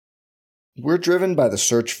We're driven by the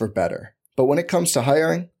search for better. But when it comes to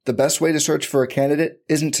hiring, the best way to search for a candidate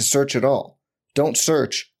isn't to search at all. Don't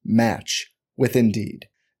search, match with Indeed.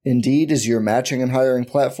 Indeed is your matching and hiring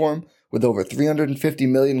platform with over 350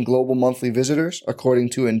 million global monthly visitors,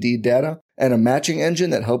 according to Indeed data, and a matching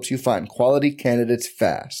engine that helps you find quality candidates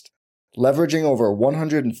fast. Leveraging over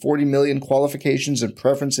 140 million qualifications and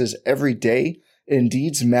preferences every day,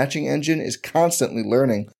 Indeed's matching engine is constantly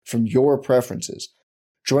learning from your preferences.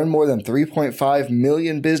 Join more than 3.5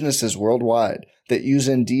 million businesses worldwide that use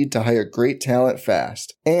Indeed to hire great talent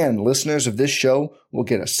fast. And listeners of this show will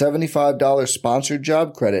get a $75 sponsored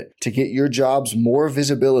job credit to get your jobs more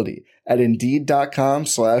visibility at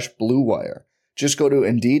Indeed.com/Blue Wire. Just go to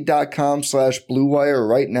Indeed.com/Blue Wire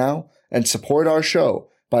right now and support our show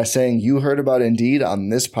by saying you heard about Indeed on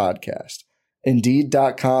this podcast.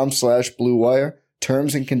 Indeed.com/Blue Wire.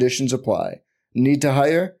 Terms and conditions apply. Need to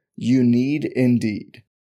hire? You need Indeed.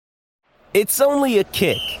 It's only a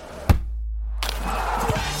kick,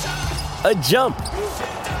 a jump,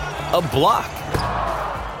 a block.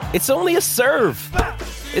 It's only a serve.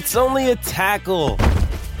 It's only a tackle,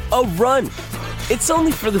 a run. It's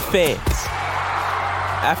only for the fans.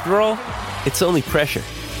 After all, it's only pressure.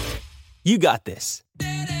 You got this.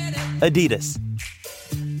 Adidas.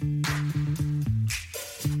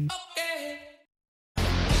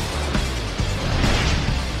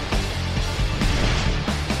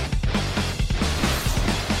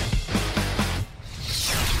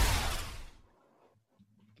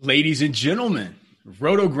 Ladies and gentlemen,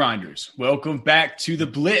 Roto Grinders, welcome back to the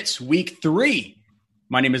Blitz Week 3.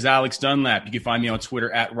 My name is Alex Dunlap. You can find me on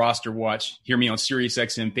Twitter at RosterWatch. Hear me on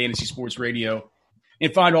SiriusXM Fantasy Sports Radio.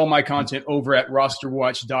 And find all my content over at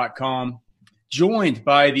rosterwatch.com. Joined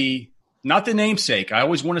by not the namesake, I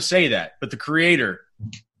always want to say that, but the creator,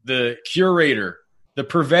 the curator, the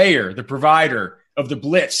purveyor, the provider of the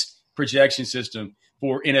Blitz projection system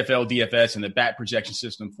for NFL DFS and the BAT projection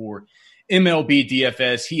system for MLB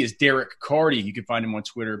DFS. He is Derek Carty. You can find him on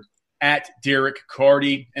Twitter at Derek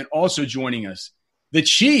Carty. And also joining us, the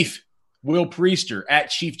Chief, Will Priester, at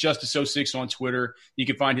Chief Justice 06 on Twitter. You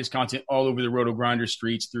can find his content all over the Roto Grinder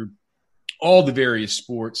streets through all the various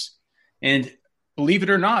sports. And believe it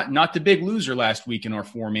or not the big loser last week in our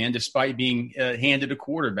four-man, despite being handed a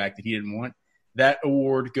quarterback that he didn't want. That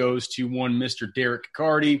award goes to one Mr. Derek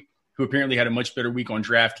Carty, who apparently had a much better week on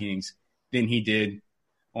DraftKings than he did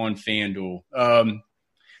on FanDuel.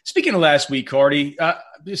 Speaking of last week, Carty,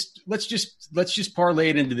 let's just parlay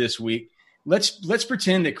it into this week. Let's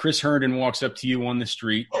pretend that Chris Herndon walks up to you on the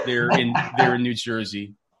street there in New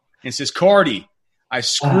Jersey and says, "Carty, I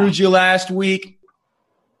screwed you last week.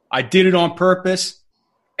 I did it on purpose.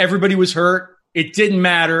 Everybody was hurt. It didn't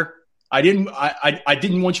matter. I didn't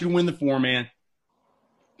want you to win the four-man.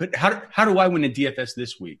 But how do I win in DFS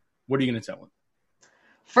this week? What are you going to tell him?"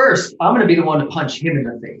 First, I'm going to be the one to punch him in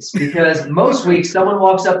the face because most weeks someone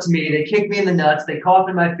walks up to me, they kick me in the nuts, they cough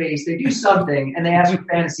in my face, they do something, and they ask for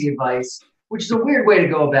fantasy advice, which is a weird way to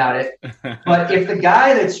go about it. But if the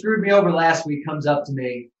guy that screwed me over last week comes up to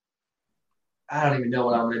me, I don't even know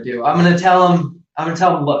what I'm going to do. I'm going to tell him,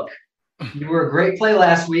 look, you were a great play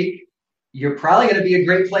last week. You're probably going to be a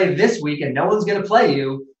great play this week, and no one's going to play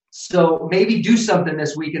you. So maybe do something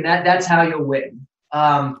this week, and that's how you'll win.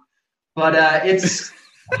 It's –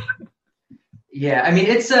 yeah, I mean,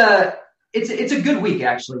 it's a good week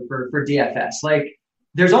actually for DFS. Like,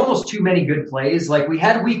 there's almost too many good plays. Like, we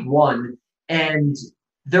had week 1 and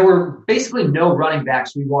there were basically no running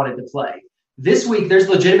backs we wanted to play. This week, there's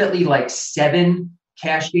legitimately like 7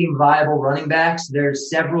 cash game viable running backs. There's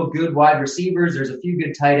several good wide receivers. There's a few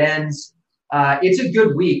good tight ends. It's a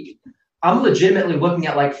good week. I'm legitimately looking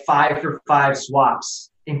at like 5-for-5 swaps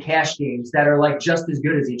in cash games that are like just as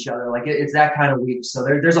good as each other. Like, it's that kind of week. So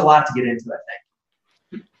there's a lot to get into, I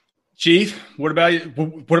think. Chief, what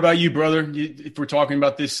about you, brother? If we're talking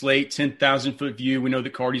about this slate, 10,000 foot view, we know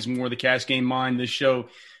that Carty's more the cash game mind. This show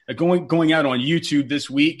going out on YouTube this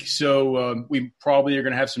week. So we probably are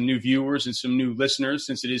going to have some new viewers and some new listeners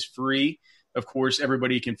since it is free. Of course,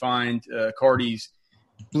 everybody can find Carty's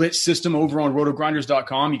Blitz system over on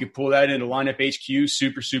rotogrinders.com. You can pull that into Lineup HQ.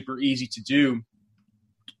 Super, super easy to do.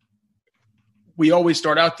 We always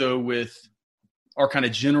start out, though, with our kind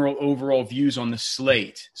of general overall views on the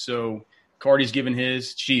slate. So Carty's given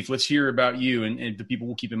his. Chief, let's hear about you, and the people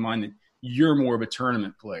will keep in mind that you're more of a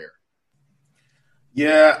tournament player.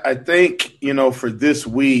 Yeah, I think, for this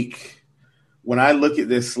week, when I look at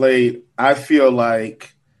this slate, I feel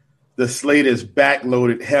like the slate is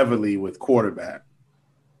backloaded heavily with quarterback.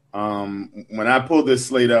 When I pull this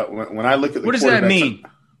slate up, when I look at the what does that mean?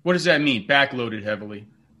 What does that mean, backloaded heavily?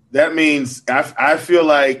 That means I feel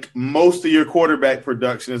like most of your quarterback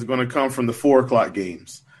production is going to come from the 4 o'clock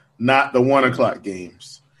games, not the 1 o'clock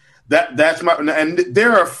games. That's my, and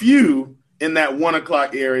there are a few in that 1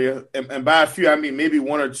 o'clock area, and by a few I mean maybe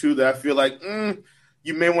one or two that I feel like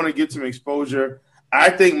you may want to get some exposure. I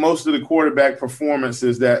think most of the quarterback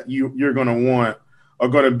performances that you're going to want are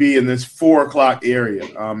going to be in this 4 o'clock area,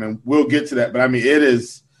 and we'll get to that. But I mean,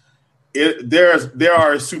 there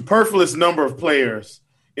are a superfluous number of players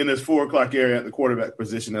in this 4 o'clock area at the quarterback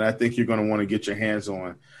position that I think you're going to want to get your hands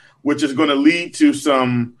on, which is going to lead to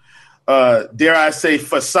some, dare I say,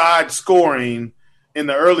 facade scoring in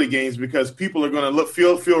the early games because people are going to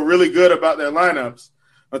feel really good about their lineups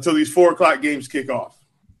until these 4 o'clock games kick off.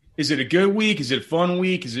 Is it a good week? Is it a fun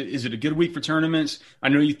week? Is it a good week for tournaments? I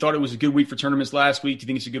know you thought it was a good week for tournaments last week. Do you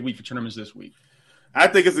think it's a good week for tournaments this week? I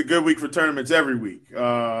think it's a good week for tournaments every week. We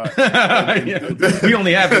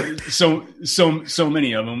only have so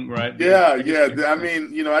many of them, right? Yeah. I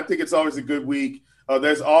mean, I think it's always a good week.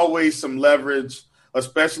 There's always some leverage,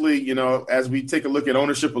 especially, as we take a look at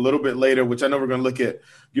ownership a little bit later, which I know we're going to look at,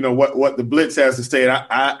 what the Blitz has to say. And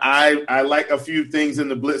I like a few things in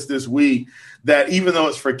the Blitz this week that even though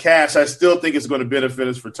it's for cash, I still think it's going to benefit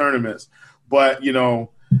us for tournaments. But,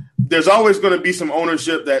 there's always going to be some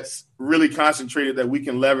ownership that's really concentrated that we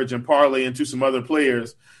can leverage and parlay into some other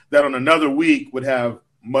players that on another week would have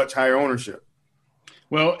much higher ownership.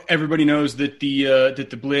 Well, everybody knows that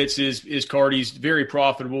the Blitz is Cardi's very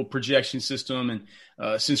profitable projection system.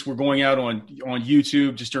 And since we're going out on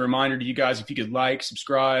YouTube, just a reminder to you guys, if you could like,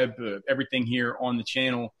 subscribe, everything here on the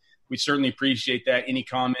channel, we certainly appreciate that. Any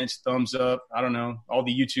comments, thumbs up, I don't know, all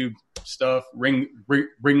the YouTube stuff, ring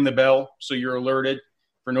the bell so you're alerted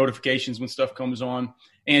for notifications when stuff comes on.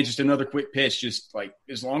 And just another quick pitch, just like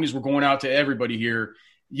as long as we're going out to everybody here,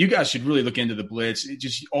 you guys should really look into the Blitz.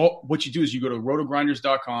 What you do is you go to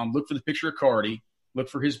rotogrinders.com, look for the picture of Cardi, look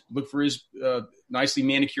for his nicely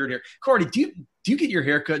manicured hair. Cardi, do you get your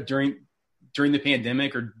hair cut during the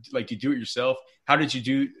pandemic, or like you do it yourself? How did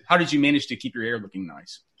you manage to keep your hair looking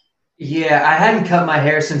nice? Yeah, I hadn't cut my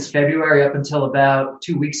hair since February up until about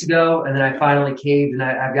 2 weeks ago, and then I finally caved and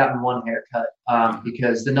I've gotten one haircut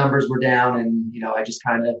because the numbers were down, and I just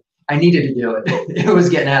I needed to do it. It was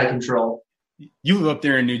getting out of control. You live up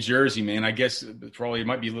there in New Jersey, man. I guess probably it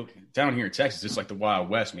might be down here in Texas. It's like the Wild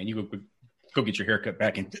West, man. You go get your haircut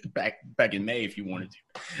back in May if you wanted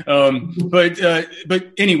to.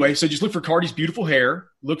 But anyway, so just look for Cardi's beautiful hair.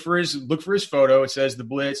 Look for his photo. It says the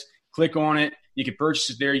Blitz. Click on it. You can purchase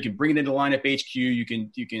it there. You can bring it into Lineup HQ. You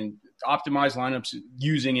can optimize lineups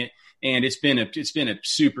using it, and it's been a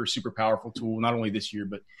super, super powerful tool, not only this year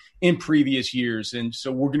but in previous years. And so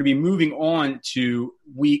we're going to be moving on to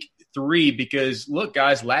week 3 because look,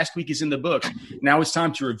 guys, last week is in the books. Now it's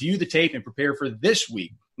time to review the tape and prepare for this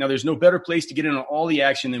week. Now, there's no better place to get in on all the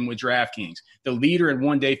action than with DraftKings, the leader in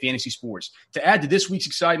one-day fantasy sports. To add to this week's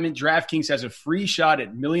excitement, DraftKings has a free shot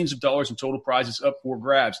at millions of dollars in total prizes up for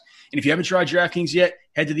grabs. And if you haven't tried DraftKings yet,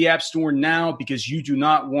 head to the App Store now because you do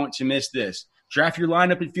not want to miss this. Draft your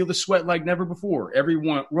lineup and feel the sweat like never before. Every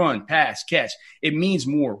run, pass, catch. It means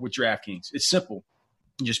more with DraftKings. It's simple.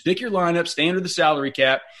 You just pick your lineup, stay under the salary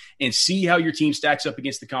cap, and see how your team stacks up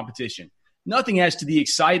against the competition. Nothing adds to the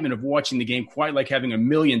excitement of watching the game quite like having $1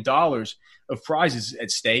 million of prizes at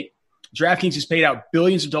stake. DraftKings has paid out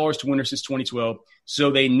billions of dollars to winners since 2012, so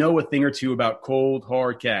they know a thing or two about cold,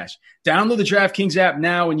 hard cash. Download the DraftKings app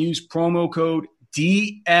now and use promo code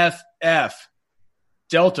DFF,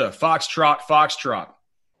 Delta, Foxtrot.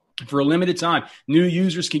 For a limited time, new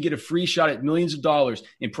users can get a free shot at millions of dollars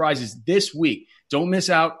in prizes this week. Don't miss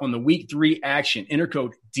out on the Week 3 action. Enter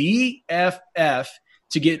code DFF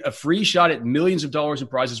to get a free shot at millions of dollars in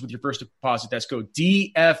prizes with your first deposit. That's code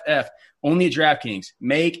DFF, only at DraftKings.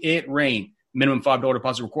 Make it rain. Minimum $5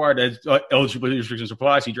 deposit required. Eligibility restrictions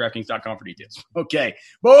apply. See DraftKings.com for details. Okay,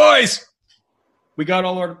 boys, we got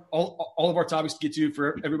all of our topics to get to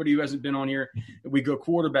for everybody who hasn't been on here. We go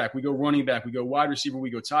quarterback, we go running back, we go wide receiver, we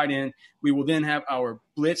go tight end. We will then have our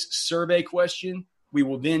Blitz survey question. We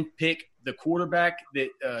will then pick the quarterback that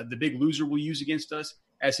the big loser will use against us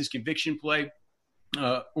as his conviction play.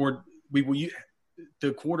 Or we will use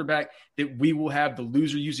the quarterback that we will have the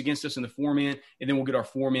loser use against us in the 4-man, and then we'll get our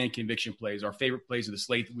 4-man conviction plays, our favorite plays of the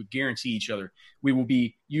slate that we guarantee each other we will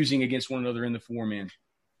be using against one another in the 4-man.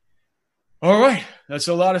 All right, that's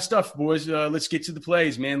a lot of stuff, boys. Let's get to the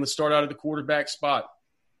plays, man. Let's start out at the quarterback spot.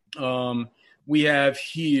 We have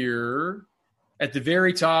here at the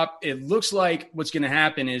very top, it looks like what's going to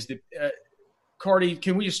happen is that Cardi,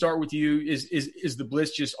 can we just start with you? Is the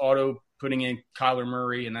Blitz just auto putting in Kyler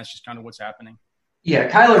Murray, and that's just kind of what's happening?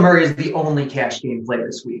 Yeah, Kyler Murray is the only cash game play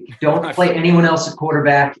this week. Don't play anyone else at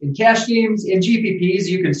quarterback. In cash games, in GPPs,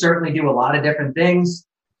 you can certainly do a lot of different things.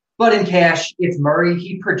 But in cash, it's Murray.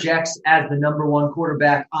 He projects as the number one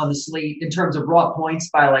quarterback on the slate in terms of raw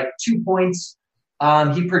points by like 2 points.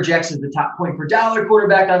 He projects as the top point per dollar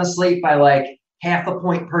quarterback on the slate by like half a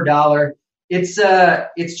point per dollar. It's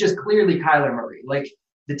just clearly Kyler Murray. Like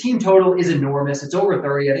the team total is enormous. It's over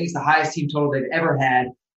 30. I think it's the highest team total they've ever had.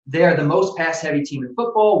 They're the most pass-heavy team in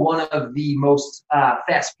football, one of the most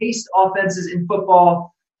fast-paced offenses in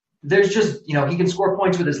football. There's just, he can score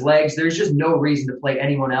points with his legs. There's just no reason to play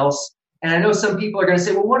anyone else. And I know some people are going to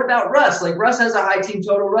say, well, what about Russ? Like, Russ has a high team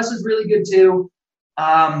total. Russ is really good too.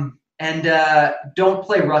 Don't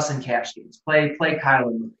play Russ in cash games. Play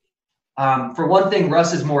Kyler Murray. For one thing,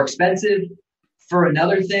 Russ is more expensive. For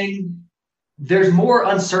another thing, there's more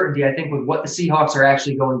uncertainty, I think, with what the Seahawks are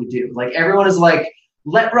actually going to do. Like, everyone is like,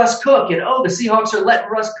 let Russ cook. And, the Seahawks are letting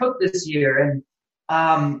Russ cook this year.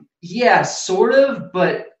 And, yeah, sort of.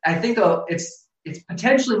 But I think it's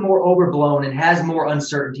potentially more overblown and has more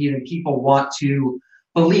uncertainty than people want to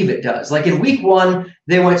believe it does. Like in week 1,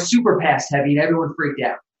 they went super pass heavy and everyone freaked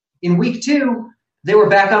out. In week 2, they were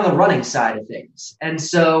back on the running side of things. And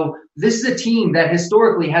so this is a team that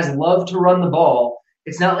historically has loved to run the ball.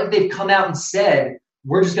 It's not like they've come out and said,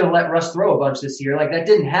 we're just going to let Russ throw a bunch this year. Like that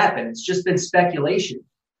didn't happen. It's just been speculation.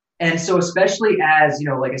 And so especially as,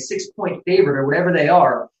 like a 6-point favorite or whatever they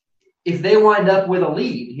are, if they wind up with a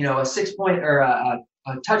lead, a 6-point or a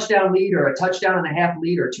touchdown lead or a touchdown and a half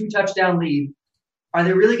lead or 2 touchdown lead, are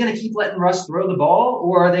they really going to keep letting Russ throw the ball,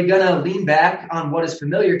 or are they going to lean back on what is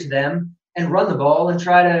familiar to them and run the ball and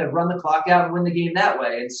try to run the clock out and win the game that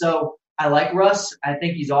way? And so I like Russ. I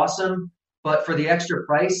think he's awesome. But for the extra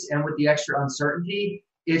price and with the extra uncertainty,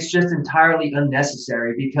 it's just entirely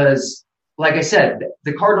unnecessary because, like I said,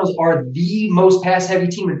 the Cardinals are the most pass-heavy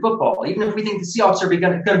team in football. Even if we think the Seahawks are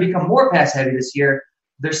going to become more pass-heavy this year,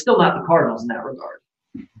 they're still not the Cardinals in that regard.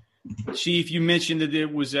 Chief, you mentioned that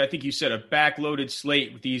it was, I think you said, a backloaded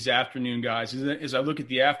slate with these afternoon guys. As I look at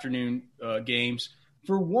the afternoon games,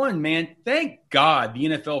 for one, man, thank God the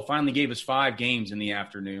NFL finally gave us 5 games in the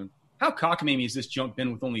afternoon. How cockamamie has this junk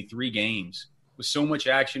been with only 3 games? With so much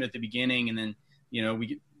action at the beginning, and then,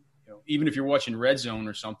 even if you're watching Red Zone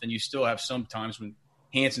or something, you still have some times when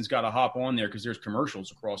Hanson's got to hop on there because there's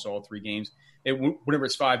commercials across all 3 games. Whenever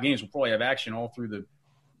it's 5 games, we'll probably have action all through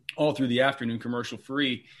the afternoon, commercial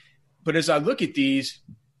free. But as I look at these,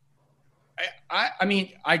 I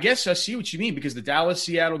mean, I guess I see what you mean because the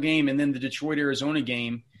Dallas-Seattle game and then the Detroit-Arizona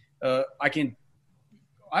game,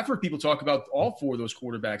 I've heard people talk about all 4 of those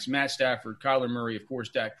quarterbacks: Matt Stafford, Kyler Murray, of course,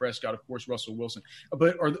 Dak Prescott, of course, Russell Wilson.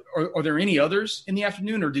 But are there any others in the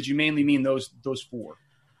afternoon, or did you mainly mean those 4?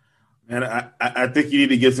 And I think you need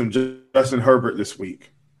to get some Justin Herbert this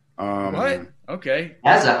week. What? Okay.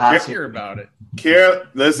 That's a hot. Let's hear about it.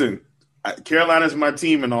 Listen, Carolina's my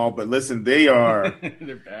team and all, but listen, they are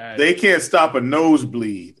they're bad. They can't stop a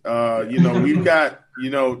nosebleed. We've got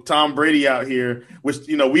Tom Brady out here, which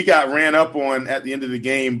we got ran up on at the end of the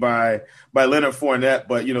game by Leonard Fournette,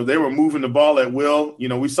 but they were moving the ball at will.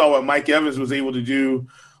 We saw what Mike Evans was able to do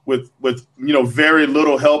with very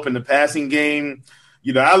little help in the passing game.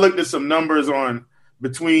 I looked at some numbers on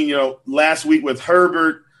between last week with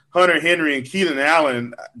Herbert, Hunter Henry, and Keenan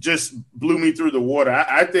Allen just blew me through the water.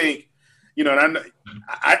 I think.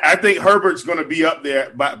 I think Herbert's going to be up there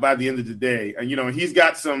by the end of the day. And, he's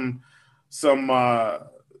got some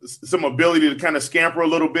ability to kind of scamper a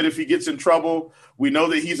little bit if he gets in trouble. We know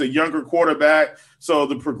that he's a younger quarterback. So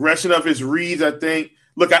the progression of his reads, I think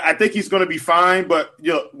he's going to be fine. But,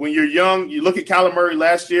 when you're young, you look at Kyler Murray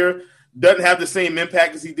last year, doesn't have the same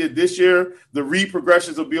impact as he did this year. The read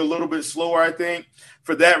progressions will be a little bit slower, I think.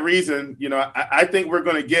 For that reason, I think we're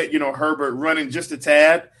going to get, Herbert running just a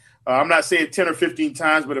tad. I'm not saying 10 or 15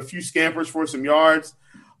 times, but a few scampers for some yards.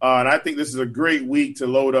 And I think this is a great week to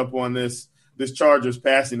load up on this Chargers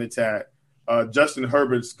passing attack. Justin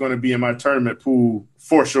Herbert's going to be in my tournament pool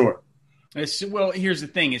for sure. Well, here's the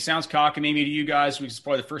thing. It sounds cockamamie to you guys, which is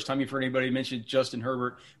probably the first time you've heard anybody mention Justin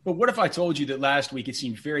Herbert. But what if I told you that last week it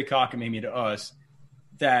seemed very cockamamie to us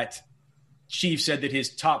that Chief said that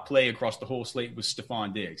his top play across the whole slate was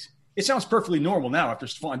Stephon Diggs? It sounds perfectly normal now after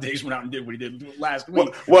Stephon Diggs went out and did what he did last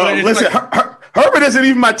week. Well listen, Herbert isn't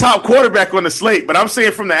even my top quarterback on the slate, but I'm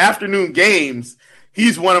saying from the afternoon games,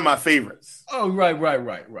 he's one of my favorites. Oh, right.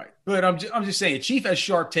 But I'm just saying, Chief has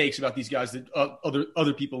sharp takes about these guys that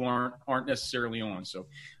other people aren't necessarily on. So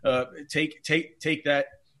take that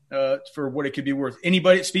for what it could be worth.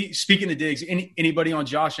 Anybody speaking of Diggs, anybody on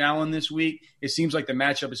Josh Allen this week? It seems like the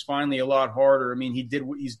matchup is finally a lot harder. I mean, he did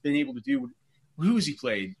what he's been able to do who has he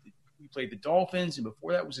played? He played the Dolphins, and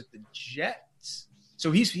before that was it the Jets.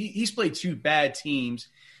 So he's played 2 bad teams.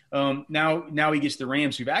 Now he gets the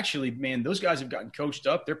Rams, who've actually, man, those guys have gotten coached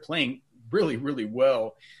up. They're playing really, really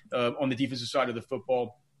well on the defensive side of the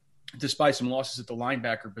football, despite some losses at the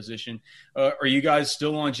linebacker position. Are you guys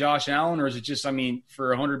still on Josh Allen, or is it just, I mean,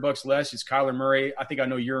 for $100 less, it's Kyler Murray? I think I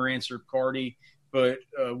know your answer, Cardi, but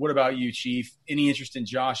what about you, Chief? Any interest in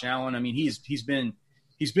Josh Allen? I mean, he's been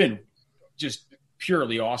just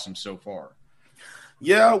purely awesome so far.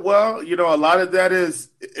 Yeah, well, a lot of that is,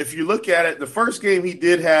 if you look at it, the first game he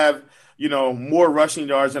did have, more rushing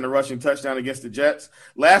yards and a rushing touchdown against the Jets.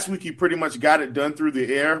 Last week, he pretty much got it done through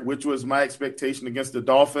the air, which was my expectation against the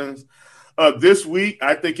Dolphins. This week,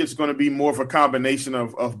 I think it's going to be more of a combination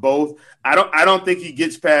of both. I don't think he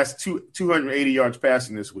gets past 280 yards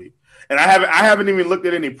passing this week. And I haven't even looked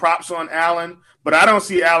at any props on Allen, but I don't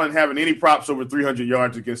see Allen having any props over 300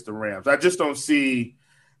 yards against the Rams. I just don't see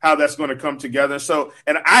how that's going to come together. So,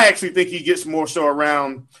 and I actually think he gets more so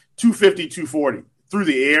around 250, 240 through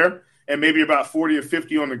the air and maybe about 40 or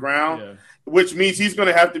 50 on the ground, which means he's going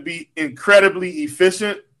to have to be incredibly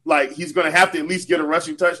efficient. Like, he's going to have to at least get a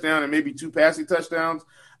rushing touchdown and maybe 2 passing touchdowns.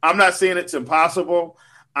 I'm not saying it's impossible.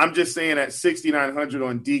 I'm just saying at 6,900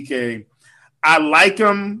 on DK, I like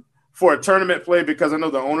him for a tournament play because I know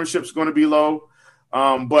the ownership's going to be low.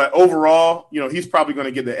 But overall, he's probably going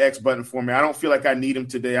to get the X button for me. I don't feel like I need him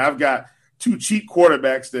today. I've got 2 cheap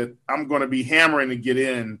quarterbacks that I'm going to be hammering to get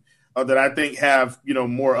in that I think have,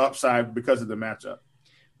 more upside because of the matchup.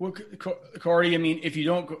 Well, Cardi, I mean, if you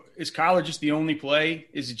don't go, is Kyler just the only play?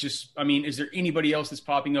 Is it just, I mean, is there anybody else that's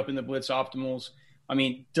popping up in the Blitz optimals? I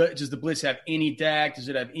mean, does the Blitz have any Dak? Does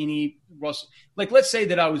it have any Russell? Like, let's say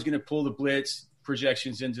that I was going to pull the Blitz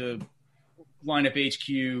projections into lineup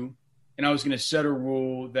HQ, and I was going to set a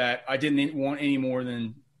rule that I didn't want any more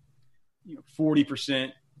than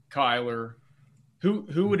 40% Kyler.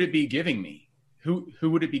 Who would it be giving me? Who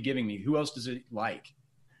would it be giving me? Who else does it like?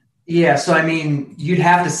 Yeah, so I mean, you'd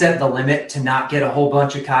have to set the limit to not get a whole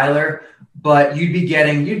bunch of Kyler, but you'd be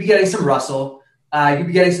getting some Russell. You'd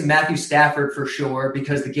be getting some Matthew Stafford for sure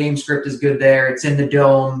because the game script is good there. It's in the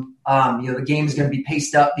dome. The game is going to be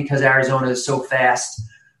paced up because Arizona is so fast.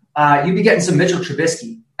 You'd be getting some Mitchell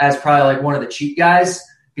Trubisky as probably like one of the cheap guys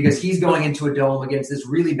because he's going into a dome against this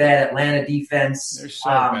really bad Atlanta defense. They're so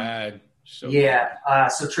bad. So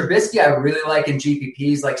Trubisky I really like in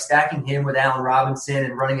GPPs, like stacking him with Allen Robinson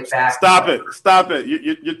and running it back. Stop it!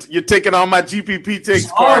 You're taking all my GPP takes.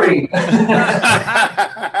 Sorry. But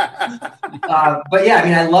yeah, I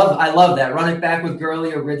mean, I love that. Run it back with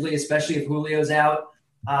Gurley or Ridley, especially if Julio's out.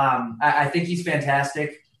 I think he's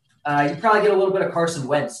fantastic. You probably get a little bit of Carson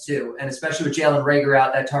Wentz too, and especially with Jalen Reagor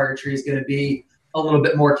out, that target tree is going to be a little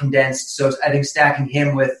bit more condensed. So I think stacking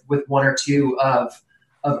him with 1 or 2 of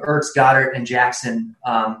Ertz, Goddard, and Jackson,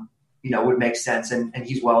 would make sense, and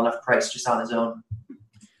he's well enough priced just on his own.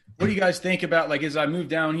 What do you guys think about, like, as I move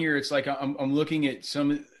down here, it's like I'm looking at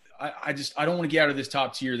some – I don't want to get out of this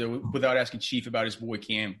top tier, though, without asking Chief about his boy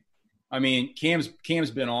Cam. I mean, Cam's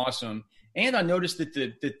been awesome. And I noticed that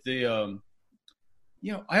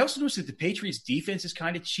I also noticed that the Patriots defense is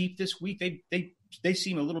kind of cheap this week. They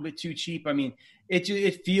seem a little bit too cheap. I mean,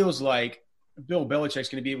 it feels like Bill Belichick's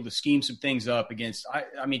going to be able to scheme some things up against.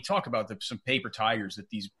 I mean, talk about some paper tigers that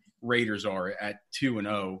these Raiders are at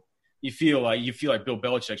 2-0. You feel like Bill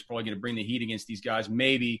Belichick's probably going to bring the heat against these guys.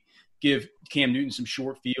 Maybe give Cam Newton some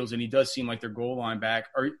short fields, and he does seem like their goal line back.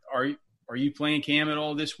 Are you playing Cam at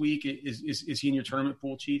all this week? Is he in your tournament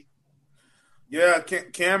pool, Chief? Yeah,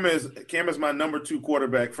 Cam is my number 2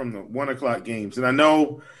 quarterback from the 1:00 games, and I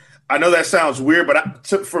know that sounds weird, but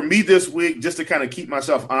for me this week, just to kind of keep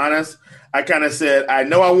myself honest, I kind of said, I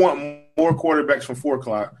know I want more quarterbacks from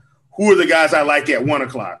 4:00. Who are the guys I like at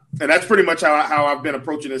 1:00? And that's pretty much how I've been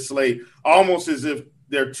approaching this slate, almost as if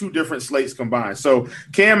they're 2 different slates combined. So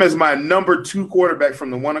Cam is my number 2 quarterback from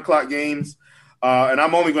the 1:00 games, and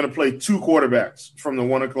I'm only going to play 2 quarterbacks from the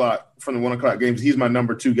 1:00 games. He's my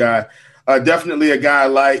number 2 guy. Definitely a guy I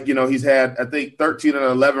like. He's had, I think, 13 and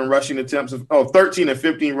 11 rushing attempts. 13 and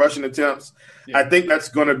 15 rushing attempts. Yeah. I think that's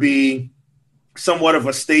going to be somewhat of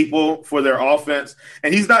a staple for their offense.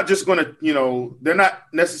 And he's not just going to, they're not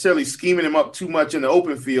necessarily scheming him up too much in the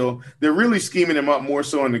open field. They're really scheming him up more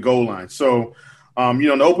so in the goal line. So, in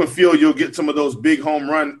the open field, you'll get some of those big home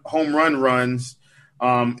run runs.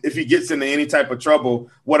 If he gets into any type of trouble.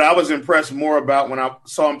 What I was impressed more about when I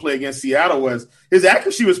saw him play against Seattle was his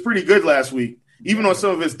accuracy was pretty good last week, even on some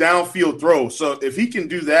of his downfield throws. So if he can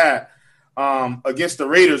do that against the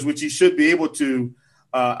Raiders, which he should be able to,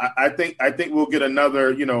 I think we'll get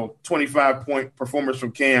another 25-point performance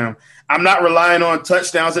from Cam. I'm not relying on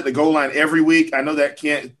touchdowns at the goal line every week. I know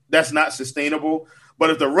that's not sustainable. But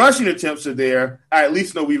if the rushing attempts are there, I at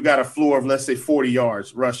least know we've got a floor of, let's say, 40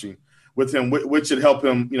 yards rushing with him, which should help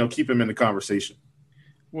him, keep him in the conversation.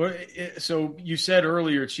 Well, so you said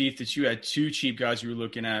earlier, Chief, that you had two cheap guys you were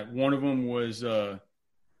looking at. One of them was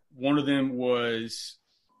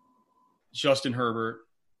Justin Herbert.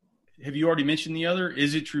 Have you already mentioned the other?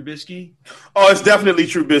 Is it Trubisky? Oh, it's definitely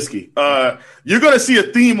Trubisky. You're going to see a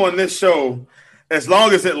theme on this show as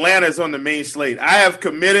long as Atlanta is on the main slate. I have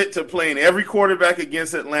committed to playing every quarterback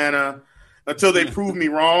against Atlanta until they prove me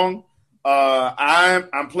wrong.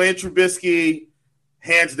 I'm playing Trubisky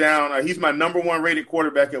hands down. He's my number one rated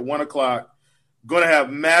quarterback at 1 o'clock. Going to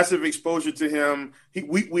have massive exposure to him.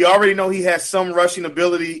 We already know he has some rushing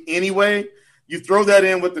ability anyway. You throw that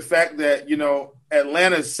in with the fact that,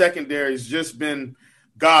 Atlanta's secondary has just been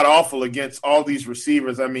god-awful against all these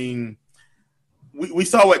receivers. I mean, we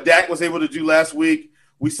saw what Dak was able to do last week.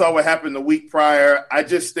 We saw what happened the week prior. I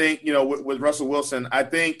just think, with Russell Wilson, I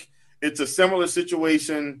think it's a similar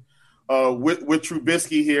situation with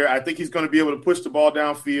Trubisky here. I think he's going to be able to push the ball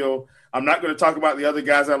downfield. I'm not going to talk about the other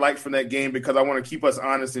guys I like from that game because I want to keep us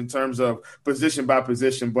honest in terms of position by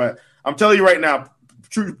position. But I'm telling you right now,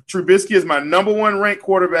 Trubisky is my number one ranked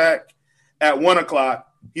quarterback at 1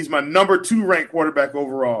 o'clock. He's my number 2 ranked quarterback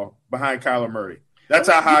overall behind Kyler Murray. That's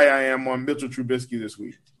how high I am on Mitchell Trubisky this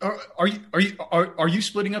week. Are you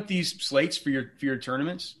splitting up these slates for your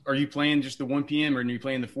tournaments? Are you playing just the 1 p.m. or are you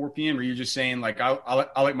playing the 4 p.m. or are you just saying like I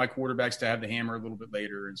like my quarterbacks to have the hammer a little bit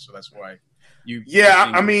later, and so that's why you?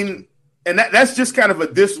 Yeah, I mean, and that's just kind of a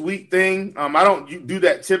this week thing. I don't do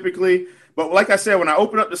that typically, but like I said, when I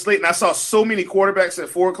opened up the slate and I saw so many quarterbacks at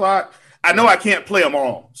 4 o'clock, I know I can't play them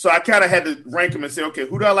all. So I kind of had to rank them and say, okay,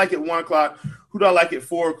 who do I like at 1 o'clock? Who do I like at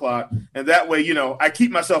 4 o'clock? And that way, I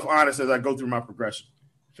keep myself honest as I go through my progression.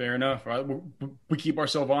 Fair enough. Right? We keep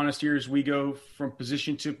ourselves honest here as we go from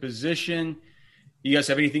position to position. You guys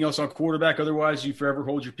have anything else on quarterback? Otherwise, you forever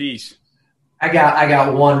hold your peace. I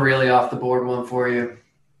got one really off the board one for you.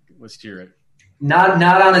 Let's hear it. Not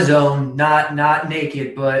on his own, not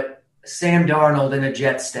naked, but Sam Darnold in a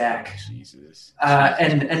Jet stack. Jesus.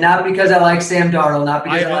 And not because I like Sam Darnold, not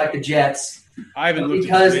because I like the Jets. I haven't looked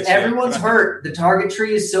because at everyone's hurt. The target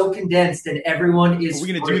tree is so condensed and everyone is. Are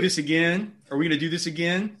we going to do this again?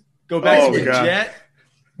 Go back to the Jet?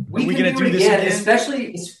 We can do it again,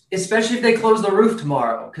 especially if they close the roof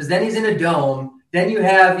tomorrow, because then he's in a dome. Then you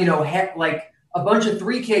have, like a bunch of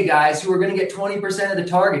 3K guys who are going to get 20% of the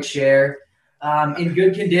target share in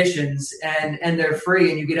good conditions, and they're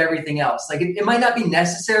free, and you get everything else. Like it might not be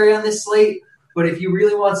necessary on this slate, but if you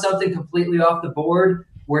really want something completely off the board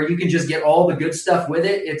where you can just get all the good stuff with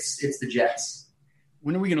it, it's the Jets.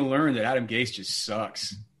 When are we going to learn that Adam Gase just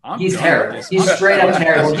sucks? He's terrible. He's straight up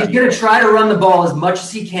terrible. He's going to try to run the ball as much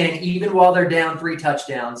as he can, even while they're down 3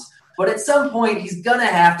 touchdowns. But at some point, he's going to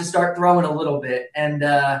have to start throwing a little bit. And,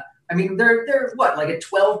 they're what, like a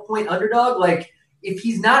 12-point underdog? Like, if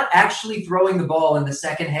he's not actually throwing the ball in the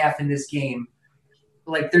second half in this game,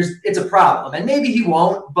 like it's a problem. And maybe he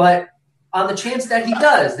won't, but on the chance that he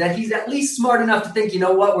does, that he's at least smart enough to think, you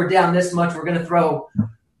know what, we're down this much, we're going to throw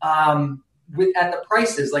at the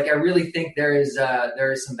prices. Like I really think there is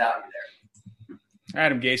some value there.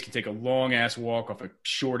 Adam Gase can take a long ass walk off a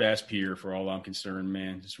short ass pier for all I'm concerned,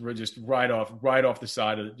 man. Just right off the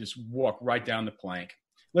side of it, just walk right down the plank.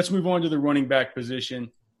 Let's move on to the running back position.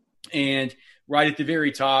 And right at the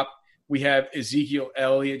very top, we have Ezekiel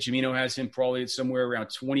Elliott. Jamino has him probably at somewhere around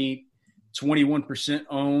 21%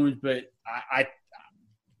 owned. But I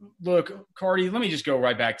look, Cardi, let me just go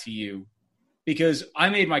right back to you, because I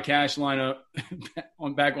made my cash lineup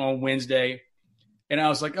back on Wednesday, and I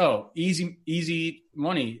was like, oh, easy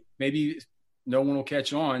money. Maybe no one will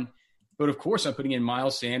catch on. But, of course, I'm putting in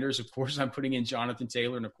Miles Sanders. Of course, I'm putting in Jonathan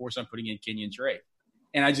Taylor. And, of course, I'm putting in Kenyon Drake.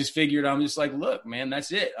 And I just figured, I'm just like, look, man,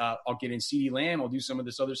 that's it. I'll get in CeeDee Lamb. I'll do some of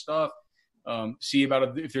this other stuff. See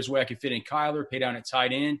about if there's a way I can fit in Kyler, pay down at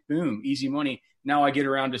tight end. Boom, easy money. Now I get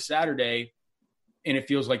around to Saturday, and it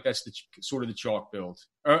feels like that's sort of the chalk build.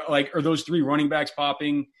 Are those 3 running backs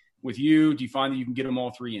popping with you? Do you find that you can get them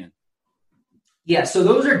all 3 in? Yeah, so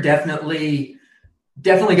those are definitely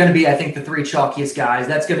going to be, I think, the 3 chalkiest guys.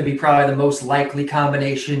 That's going to be probably the most likely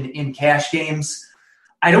combination in cash games.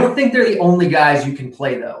 I don't think they're the only guys you can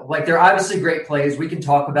play, though. Like, they're obviously great plays. We can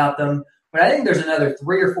talk about them. But I think there's another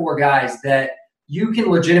 3 or 4 guys that you can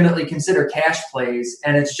legitimately consider cash plays.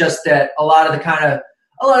 And it's just that a lot of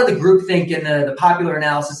the groupthink and the popular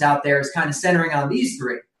analysis out there is kind of centering on these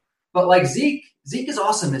 3. But like Zeke, Zeke is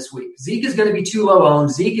awesome this week. Zeke is going to be too low owned.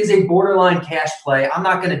 Zeke is a borderline cash play. I'm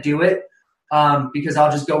not going to do it because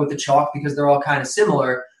I'll just go with the chalk because they're all kind of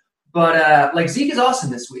similar. But Zeke is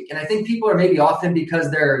awesome this week, and I think people are maybe off him because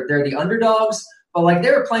they're the underdogs. But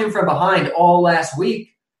they were playing from behind all last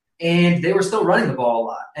week, and they were still running the ball a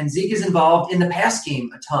lot. And Zeke is involved in the pass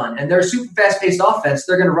game a ton, and they're a super fast-paced offense.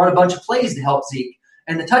 They're going to run a bunch of plays to help Zeke,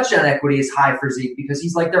 and the touchdown equity is high for Zeke because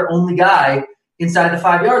he's their only guy inside the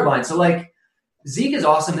 5-yard line. So Zeke is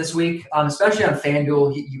awesome this week, especially on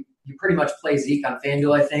FanDuel. You pretty much play Zeke on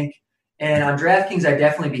FanDuel, I think. And on DraftKings, I'd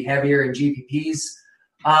definitely be heavier in GPPs.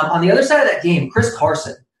 On the other side of that game, Chris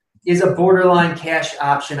Carson is a borderline cash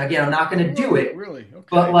option. Again, I'm not going to do it. Really? Okay.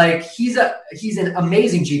 But he's an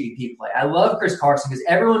amazing GPP play. I love Chris Carson because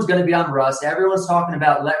everyone's going to be on Russ. Everyone's talking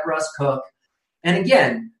about let Russ cook. And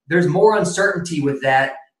again, there's more uncertainty with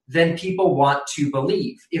that than people want to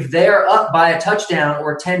believe. If they're up by a touchdown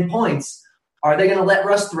or 10 points, are they going to let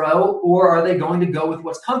Russ throw, or are they going to go with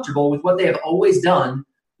what's comfortable with what they have always done,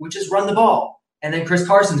 which is run the ball? And then Chris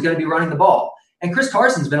Carson's going to be running the ball. And Chris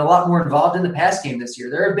Carson's been a lot more involved in the pass game this year.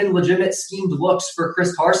 There have been legitimate schemed looks for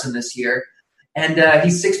Chris Carson this year. And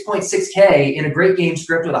he's 6.6K in a great game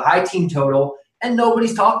script with a high team total, and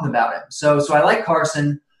nobody's talking about him. So I like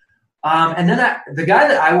Carson. And then the guy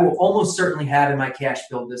that I will almost certainly have in my cash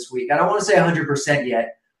build this week, I don't want to say 100%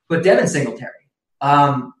 yet, but Devin Singletary.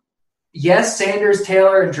 Yes, Sanders,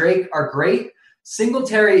 Taylor, and Drake are great.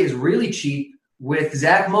 Singletary is really cheap. With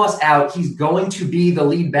Zach Moss out, he's going to be the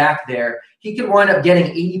lead back there. He could wind up getting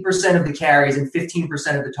 80% of the carries and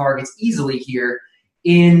 15% of the targets easily here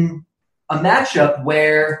in a matchup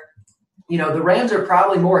where, the Rams are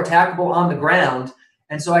probably more attackable on the ground.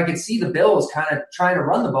 And so I could see the Bills kind of trying to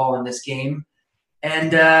run the ball in this game.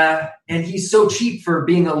 And he's so cheap for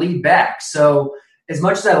being a lead back. So as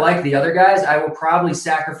much as I like the other guys, I will probably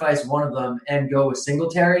sacrifice one of them and go with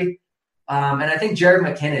Singletary. And I think Jerick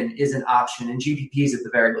McKinnon is an option in GPPs at the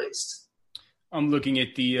very least. I'm looking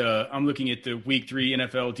at the Week 3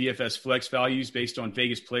 NFL DFS flex values based on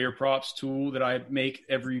Vegas player props tool that I make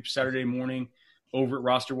every Saturday morning over at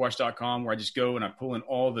rosterwatch.com, where I just go and I pull in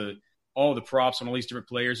all the props on all these different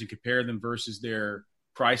players and compare them versus their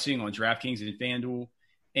pricing on DraftKings and FanDuel.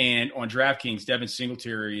 And on DraftKings, Devin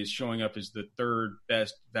Singletary is showing up as the third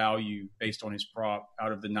best value based on his prop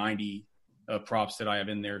out of the 90 props that I have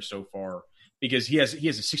in there so far, because he has a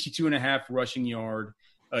 62.5 rushing yard,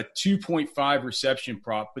 a 2.5 reception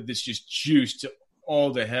prop, but this just juiced to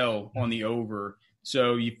all the hell on the over.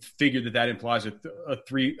 So you figure that implies a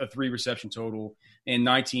three reception total and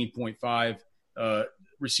 19.5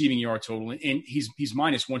 receiving yard total, and he's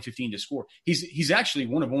minus 115 to score. He's actually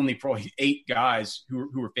one of only probably 8 guys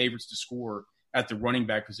who are favorites to score at the running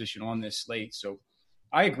back position on this slate. So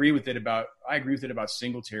I agree with it about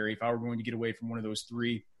Singletary. If I were going to get away from one of those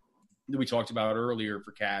 3 that we talked about earlier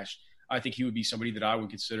for cash, I think he would be somebody that I would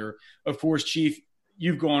consider. Of course, Chief,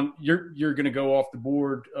 you're going to go off the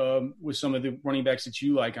board with some of the running backs that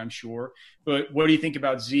you like, I'm sure. But what do you think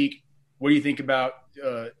about Zeke? What do you think about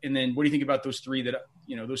and then what do you think about those 3 that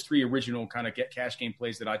those 3 original kind of cash game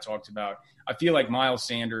plays that I talked about? I feel like Miles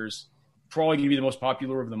Sanders probably going to be the most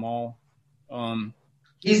popular of them all.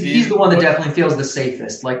 He's the one that definitely feels the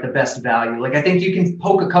safest, the best value. I think you can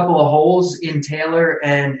poke a couple of holes in Taylor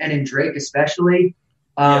and in Drake especially,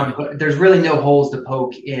 but there's really no holes to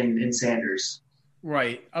poke in Sanders.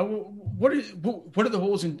 Right. What are the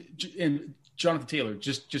holes in Jonathan Taylor?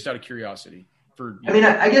 Just out of curiosity.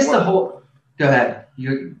 I guess the whole. Go ahead.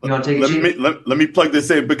 You want to take it? Let me plug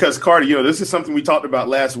this in because Carter, this is something we talked about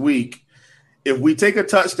last week. If we take a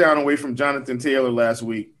touchdown away from Jonathan Taylor last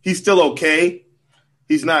week, he's still okay.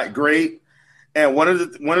 He's not great. And one of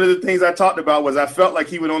the things I talked about was I felt like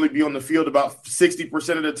he would only be on the field about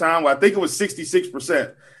 60% of the time. Well, I think it was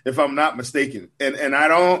 66%, if I'm not mistaken. And I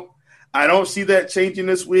don't see that changing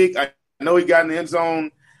this week. I know he got in the end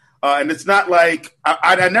zone. And it's not like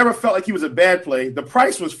I never felt like he was a bad play. The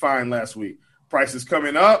price was fine last week. Price is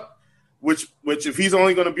coming up, which if he's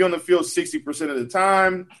only going to be on the field 60% of the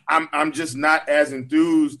time, I'm just not as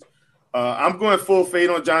enthused. I'm going full fade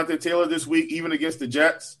on Jonathan Taylor this week, even against the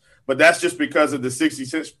Jets. But that's just because of the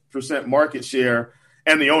 66% market share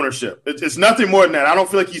and the ownership. It's nothing more than that. I don't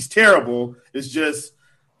feel like he's terrible. It's just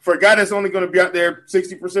for a guy that's only going to be out there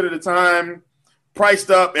 60% of the time,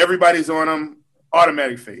 priced up, everybody's on him.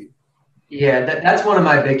 Automatic fade. Yeah, that's one of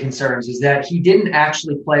my big concerns is that he didn't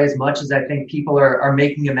actually play as much as I think people are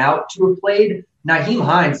making him out to have played. Nyheim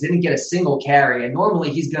Hines didn't get a single carry, and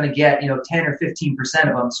normally he's going to get 10 or 15%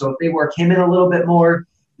 of them. So if they work him in a little bit more,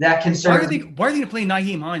 that concerns. Why are they going to play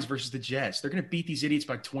Nyheim Hines versus the Jets? They're going to beat these idiots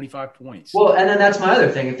by 25 points. Well, and then that's my other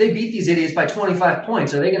thing. If they beat these idiots by 25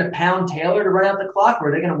 points, are they going to pound Taylor to run out the clock, or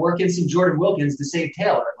are they going to work in some Jordan Wilkins to save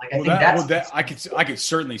Taylor? I could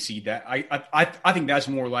certainly see that. I think that's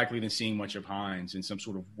more likely than seeing much of Hines in some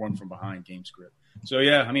sort of run from behind game script. So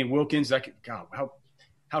yeah, I mean Wilkins.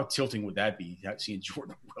 How tilting would that be? Seeing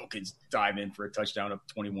Jordan Wilkins dive in for a touchdown of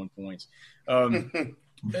 21 points.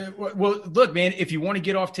 Well, look, man, if you want to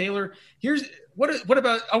get off Taylor, here's what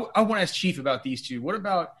about I want to ask Chief about these two. What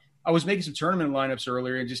about I was making some tournament lineups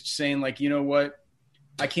earlier and just saying, like, you know what?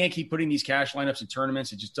 I can't keep putting these cash lineups in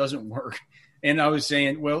tournaments. It just doesn't work. And I was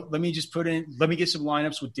saying, well, let me get some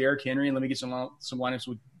lineups with Derrick Henry and let me get some lineups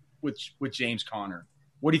with James Conner.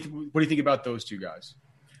 What do you think about those two guys?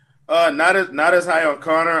 Not as high on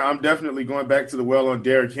Conner. I'm definitely going back to the well on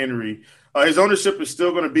Derrick Henry. His ownership is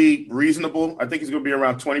still going to be reasonable. I think he's going to be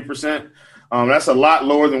around 20%. That's a lot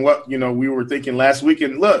lower than what we were thinking last week.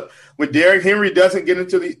 And look, when Derrick Henry doesn't get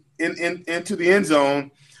into the end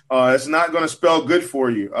zone, it's not going to spell good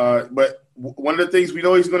for you. But one of the things we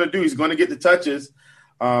know he's going to do, he's going to get the touches.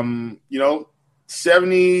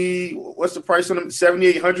 70. What's the price on him?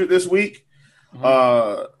 7,800 this week.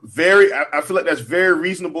 I feel like that's very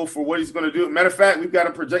reasonable for what he's going to do. Matter of fact, we've got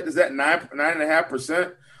him projected at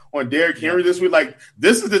 9.5% on Derrick Henry this week. Like,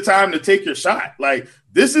 this is the time to take your shot. Like,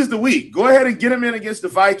 this is the week. Go ahead and get him in against the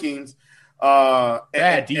Vikings.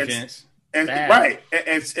 Bad defense.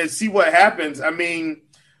 And see what happens. I mean,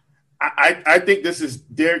 I think this is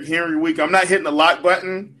Derrick Henry week. I'm not hitting the lock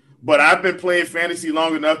button, but I've been playing fantasy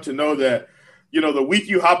long enough to know that, the week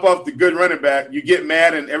you hop off the good running back, you get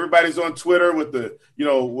mad and everybody's on Twitter with the,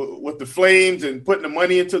 with the flames and putting the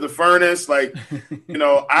money into the furnace. Like,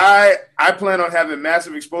 I plan on having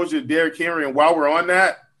massive exposure to Derrick Henry. And while we're on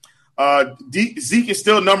that, Zeke is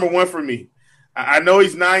still number one for me. I know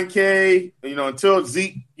he's 9K, until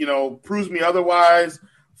Zeke, proves me otherwise.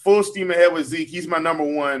 Full steam ahead with Zeke. He's my number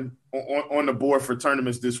one on the board for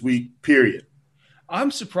tournaments this week, period. I'm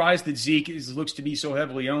surprised that Zeke looks to be so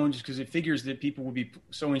heavily owned just because it figures that people will be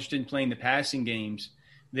so interested in playing the passing games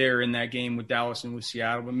there in that game with Dallas and with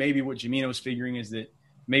Seattle. But maybe what Jamino's figuring is that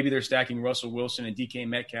maybe they're stacking Russell Wilson and DK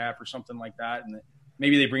Metcalf or something like that. And that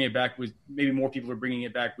maybe they bring it back with – maybe more people are bringing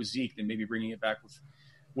it back with Zeke than maybe bringing it back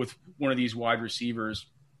with one of these wide receivers.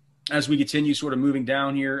 As we continue sort of moving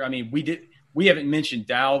down here, I mean, we haven't mentioned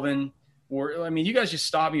Dalvin or – I mean, you guys just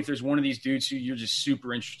stop me if there's one of these dudes who you're just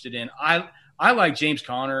super interested in. I like James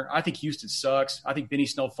Conner. I think Houston sucks. I think Benny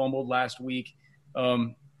Snell fumbled last week.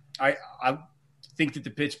 I think that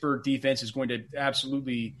the Pittsburgh defense is going to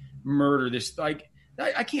absolutely murder this. Like,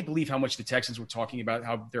 I can't believe how much the Texans were talking about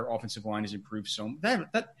how their offensive line has improved. So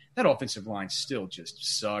that offensive line still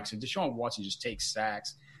just sucks. And Deshaun Watson just takes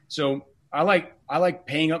sacks. So I like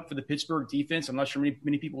paying up for the Pittsburgh defense. I'm not sure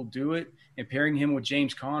many people do it. And pairing him with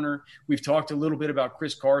James Conner. We've talked a little bit about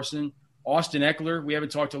Chris Carson. Austin Eckler, we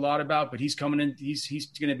haven't talked a lot about, but he's coming in. He's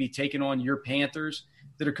going to be taking on your Panthers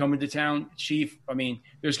that are coming to town, Chief. I mean,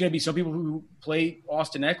 there's going to be some people who play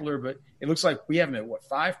Austin Eckler, but it looks like we have him at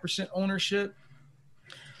 5% ownership.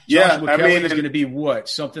 Yeah, Joshua Kelly is going to be what?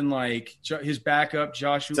 Something like his backup,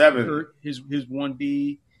 Joshua 7. His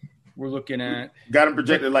 1B. We're looking at got him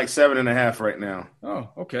projected like 7.5 right now. Oh,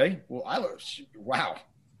 okay. Well, wow.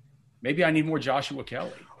 Maybe I need more Joshua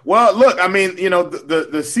Kelly. Well, look, I mean,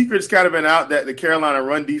 the secret's kind of been out that the Carolina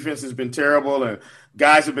run defense has been terrible and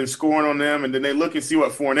guys have been scoring on them. And then they look and see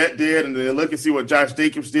what Fournette did, and then they look and see what Josh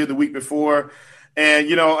Jacobs did the week before. And,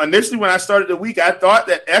 initially when I started the week, I thought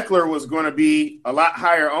that Eckler was going to be a lot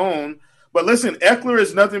higher owned. But listen, Eckler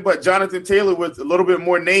is nothing but Jonathan Taylor with a little bit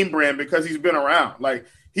more name brand because he's been around. Like,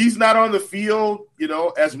 he's not on the field,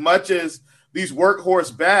 as much as these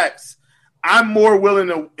workhorse backs. I'm more willing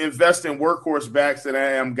to invest in workhorse backs than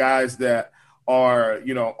I am guys that are,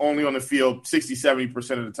 only on the field 60,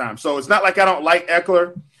 70% of the time. So it's not like I don't like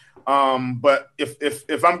Eckler. But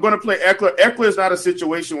if I'm going to play Eckler is not a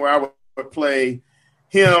situation where I would play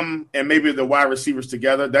him and maybe the wide receivers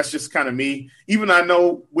together. That's just kind of me. Even I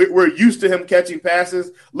know we're used to him catching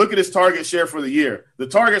passes. Look at his target share for the year. The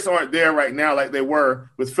targets aren't there right now like they were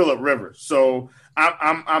with Phillip Rivers. So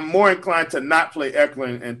I'm more inclined to not play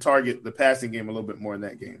Eckler and target the passing game a little bit more in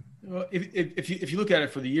that game. Well, if you look at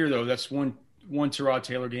it for the year, though, that's one Tyrod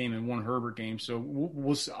Taylor game and one Herbert game.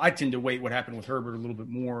 So I tend to weight what happened with Herbert a little bit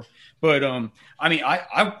more. But,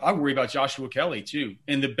 I worry about Joshua Kelly, too.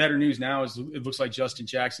 And the better news now is it looks like Justin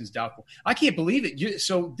Jackson's doubtful. I can't believe it.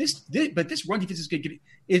 But this run defense is going to get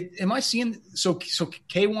it. Am I seeing – so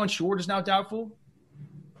K1 Short is now doubtful?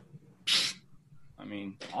 I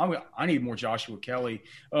mean, I need more Joshua Kelly.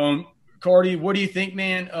 Cardi, what do you think,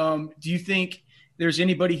 man? Do you think there's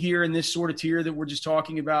anybody here in this sort of tier that we're just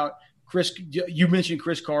talking about? Chris, you mentioned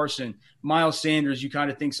Chris Carson, Miles Sanders, you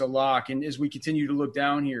kind of think's a lock. And as we continue to look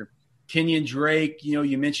down here, Kenyon Drake,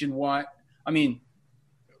 you mentioned Watt. I mean,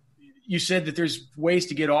 you said that there's ways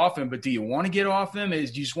to get off him, but do you want to get off him? Do you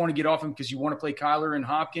just want to get off him because you want to play Kyler and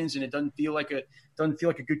Hopkins, and it doesn't feel like a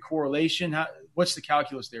good correlation? What's the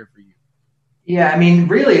calculus there for you? Yeah, I mean,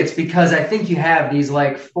 really, it's because I think you have these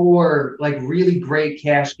four really great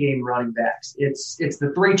cash game running backs. It's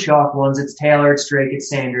the three chalk ones. It's Taylor, it's Drake, it's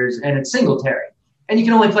Sanders, and it's Singletary. And you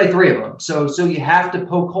can only play three of them. So you have to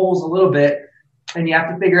poke holes a little bit, and you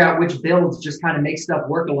have to figure out which builds just kind of make stuff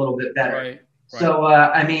work a little bit better. Right. So,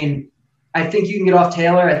 I mean, I think you can get off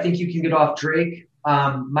Taylor. I think you can get off Drake.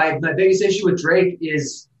 My biggest issue with Drake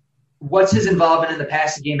is what's his involvement in the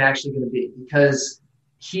passing game actually going to be? Because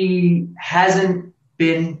he hasn't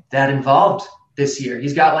been that involved this year.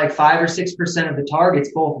 He's got 5 or 6% of the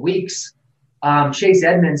targets both weeks. Chase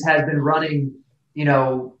Edmonds has been running,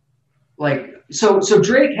 so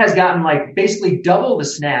Drake has gotten basically double the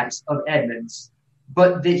snaps of Edmonds,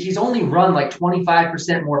 but he's only run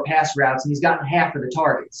 25% more pass routes, and he's gotten half of the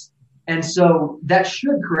targets. And so that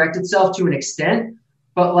should correct itself to an extent,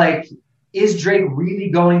 but is Drake really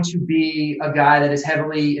going to be a guy that is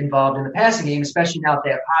heavily involved in the passing game, especially now that they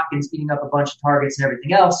have Hopkins eating up a bunch of targets and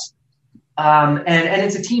everything else? And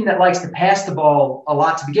it's a team that likes to pass the ball a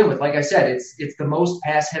lot to begin with. Like I said, it's the most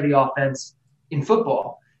pass-heavy offense in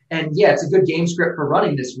football. And, yeah, it's a good game script for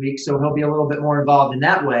running this week, so he'll be a little bit more involved in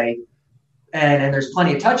that way. And there's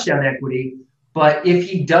plenty of touchdown equity. But if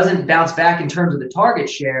he doesn't bounce back in terms of the target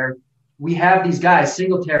share, we have these guys,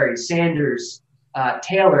 Singletary, Sanders,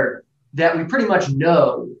 Taylor, that we pretty much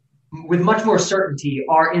know with much more certainty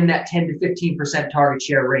are in that 10 to 15% target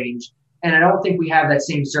share range. And I don't think we have that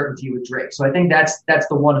same certainty with Drake. So I think that's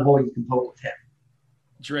the one hole you can poke with him.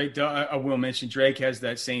 Drake, I will mention Drake has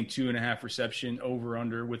that same 2.5 reception over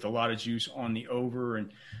under with a lot of juice on the over.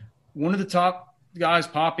 And one of the top guys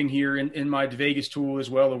popping here in my Vegas tool as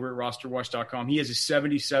well over at rosterwatch.com, he has a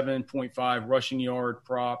 77.5 rushing yard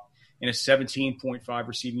prop and a 17.5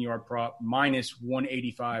 receiving yard prop, minus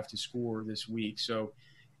 185 to score this week. So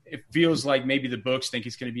it feels like maybe the books think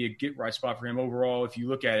it's going to be a get-right spot for him. Overall, if you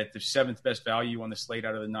look at it, the 7th best value on the slate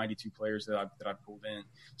out of the 92 players that I've pulled in.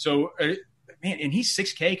 So, man, and he's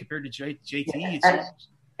 $6K compared to JT.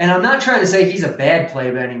 And I'm not trying to say he's a bad play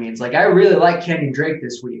by any means. I really like Kenyon Drake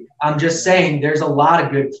this week. I'm just saying there's a lot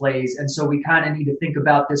of good plays, and so we kind of need to think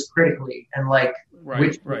about this critically. And,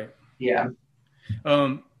 right. Yeah.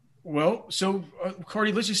 Well, so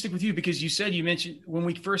Cardi, let's just stick with you because you mentioned when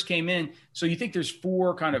we first came in, so you think there's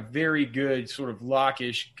 4 kind of very good sort of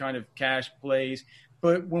lockish kind of cash plays.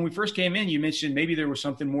 But when we first came in, you mentioned maybe there was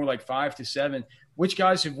something more like 5 to 7. Which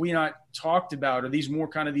guys have we not talked about? Are these more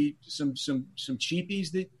kind of some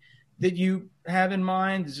cheapies that you have in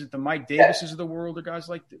mind? Is it the Mike Davises of the world or guys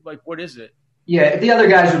like what is it? Yeah, the other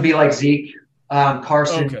guys would be Zeke,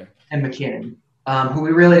 Carson, and McKinnon. Who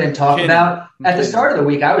we really didn't talk about. At the start of the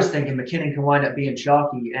week, I was thinking McKinnon can wind up being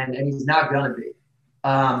chalky, and he's not going to be.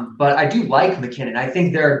 But I do like McKinnon. I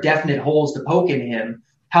think there are definite holes to poke in him.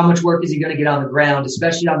 How much work is he going to get on the ground,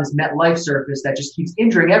 especially on this MetLife surface that just keeps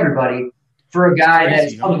injuring everybody for a guy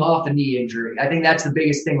that's coming off a knee injury? I think that's the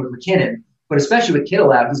biggest thing with McKinnon. But especially with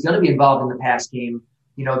Kittle out, he's going to be involved in the pass game.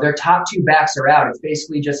 Their top 2 backs are out. It's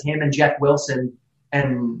basically just him and Jeff Wilson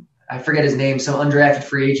and – I forget his name, some undrafted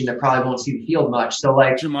free agent that probably won't see the field much. So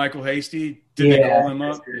Jermichael Hasty, did they call him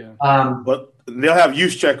up? Yeah. But they'll have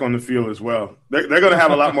Juszczyk on the field as well. They're going to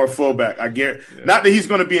have a lot more fullback. I guarantee. Yeah. Not that he's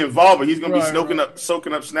going to be involved, but he's going to be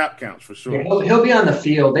soaking up snap counts for sure. Yeah, he'll be on the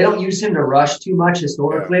field. They don't use him to rush too much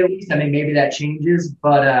historically, at least. I mean, maybe that changes,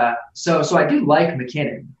 but so I do like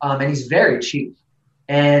McKinnon, and he's very cheap,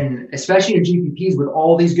 and especially in GPPs with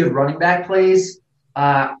all these good running back plays.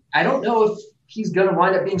 I don't know if he's going to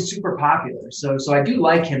wind up being super popular. So I do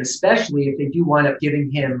like him, especially if they do wind up giving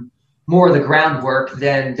him more of the groundwork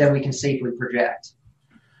than we can safely project.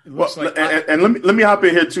 And let me hop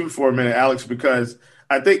in here too for a minute, Alex, because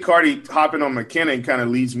I think Cardi hopping on McKinnon kind of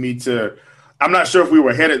leads me to – I'm not sure if we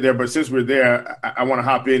were headed there, but since we're there, I want to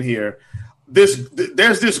hop in here. There's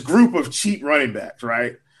this group of cheap running backs,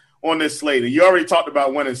 right, on this slate. And you already talked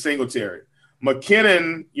about one in Singletary.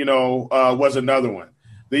 McKinnon, was another one.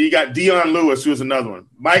 Then you got Dion Lewis, who was another one.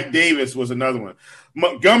 Mike Davis was another one.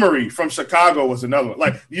 Montgomery from Chicago was another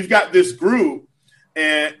one. You've got this group,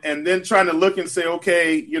 and then trying to look and say,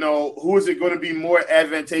 okay, who is it going to be more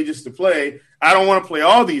advantageous to play? I don't want to play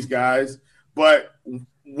all these guys, but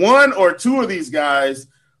 1 or 2 of these guys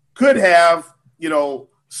could have,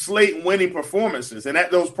 slate winning performances. And at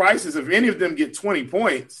those prices, if any of them get 20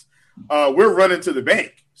 points, we're running to the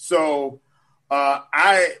bank. So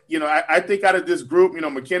I think out of this group,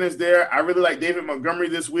 McKinnon's there. I really like David Montgomery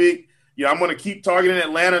this week. I'm going to keep targeting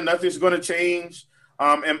Atlanta. Nothing's going to change.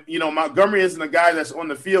 Montgomery isn't a guy that's on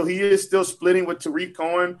the field. He is still splitting with Tariq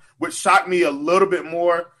Cohen, which shocked me a little bit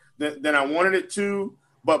more than I wanted it to.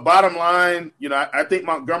 But bottom line, I think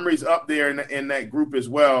Montgomery's up there in that group as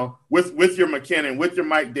well with your McKinnon, with your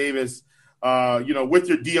Mike Davis, with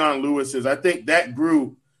your Dion Lewis's. I think that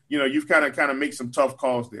group, you've kind of make some tough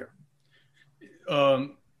calls there.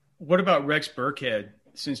 What about Rex Burkhead?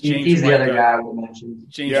 Since he's the other guy we mentioned.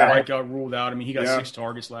 James White got ruled out. I mean, he got 6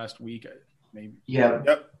 targets last week. Maybe. Yeah.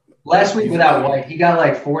 Yep. Last week without White, he got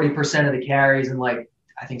like 40% of the carries and like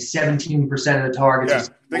I think 17% of the targets. Yeah,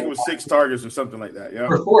 I think it was 6 targets or something like that. Yeah.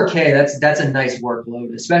 For 4K, that's a nice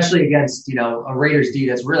workload, especially against a Raiders D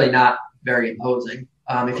that's really not very imposing.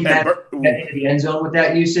 If he get into the end zone with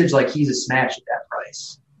that usage, like he's a smash at that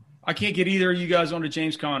price. I can't get either of you guys onto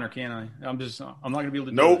James Conner, can I? I'm not going to be able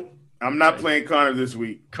to. Nope. Do it. I'm not playing Conner this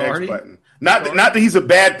week. Cardi? X button. Not that he's a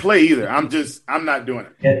bad play either. I'm not doing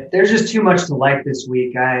it. Yeah, there's just too much to like this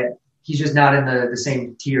week. He's just not in the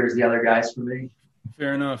same tier as the other guys for me.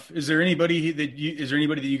 Fair enough. Is there anybody that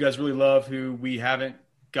you guys really love who we haven't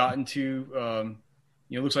gotten to?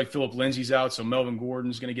 It looks like Phillip Lindsay's out, so Melvin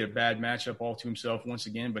Gordon's going to get a bad matchup all to himself once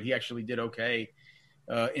again. But he actually did okay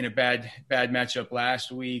in a bad matchup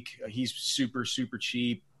last week. He's super super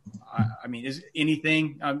cheap. I mean, is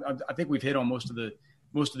anything? I think we've hit on most of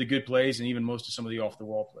the good plays and even most of some of the off the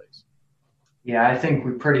wall plays. Yeah, I think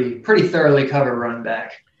we pretty thoroughly cover running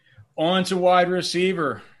back. On to wide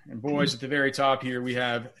receiver. And boys, at the very top here, we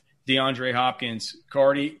have DeAndre Hopkins.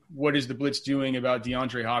 Cardi, what is the Blitz doing about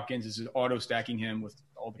DeAndre Hopkins? Is it auto-stacking him with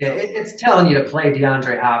all the it's telling you to play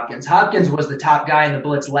DeAndre Hopkins. Hopkins was the top guy in the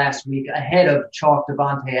Blitz last week ahead of chalk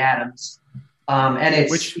Devontae Adams.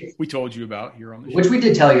 Which we told you about here on the show. Which we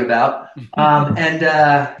did tell you about. He's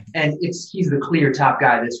the clear top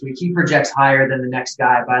guy this week. He projects higher than the next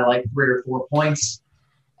guy by like 3 or 4 points.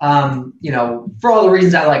 For all the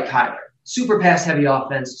reasons I like Kyler. Super pass-heavy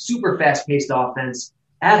offense, super fast-paced offense,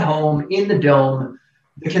 at home, in the dome.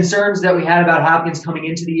 The concerns that we had about Hopkins coming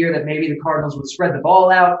into the year that maybe the Cardinals would spread the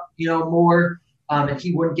ball out, more, and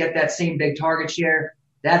he wouldn't get that same big target share.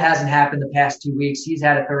 That hasn't happened the past 2 weeks. He's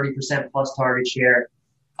had a 30% plus target share.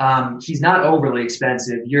 He's not overly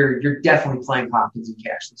expensive. You're definitely playing Hopkins in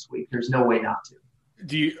cash this week. There's no way not to.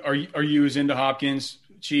 Are you as into Hopkins,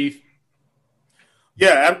 Chief?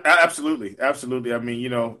 Yeah, absolutely. Absolutely. I mean,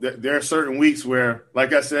 there are certain weeks where,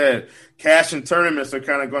 like I said, cash and tournaments are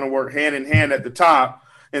kind of going to work hand in hand at the top.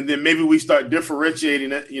 And then maybe we start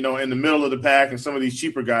differentiating it, in the middle of the pack and some of these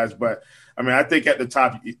cheaper guys. But, I think at the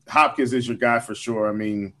top, Hopkins is your guy for sure. I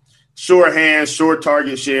mean, sure hands, short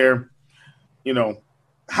target share,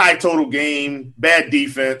 high total game, bad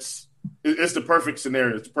defense. It's the perfect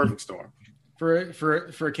scenario. It's the perfect storm. For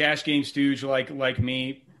a cash game stooge like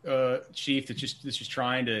me, Chief, that's just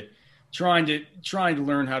trying to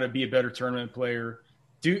learn how to be a better tournament player.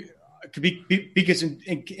 Because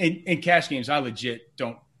in cash games, I legit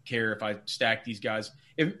don't care if I stack these guys.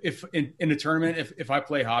 If in a tournament, if I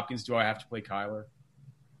play Hopkins, do I have to play Kyler,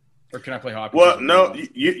 or can I play Hopkins? Well, no,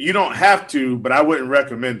 you don't have to, but I wouldn't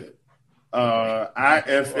recommend it.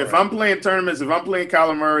 If I'm playing tournaments, if I'm playing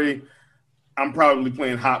Kyler Murray, I'm probably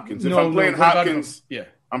playing Hopkins. If I'm playing Hopkins,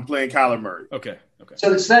 I'm playing Kyler Murray. Okay.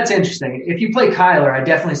 So that's interesting. If you play Kyler, I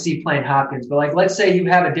definitely see playing Hopkins. But let's say you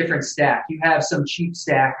have a different stack. You have some cheap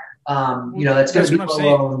stack, that's going to be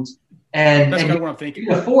low owned, and kind of what I'm thinking. You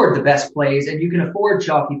can afford the best plays and you can afford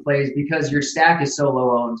chalky plays because your stack is so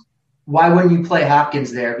low owned. Why wouldn't you play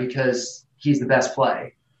Hopkins there? Because he's the best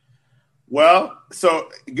play. Well, so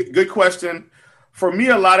good question. For me,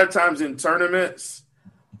 a lot of times in tournaments,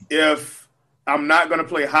 if I'm not going to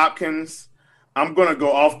play Hopkins, I'm going to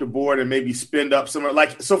go off the board and maybe spend up somewhere.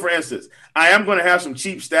 So for instance, I am going to have some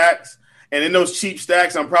cheap stacks. And in those cheap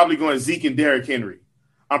stacks, I'm probably going Zeke and Derrick Henry.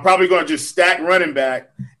 I'm probably going to just stack running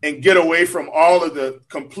back and get away from all of the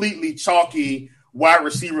completely chalky wide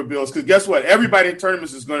receiver builds. Because guess what? Everybody in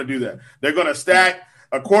tournaments is going to do that. They're going to stack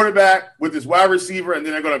a quarterback with his wide receiver, and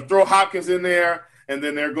then they're going to throw Hopkins in there, and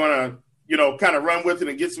then they're going to, kind of run with it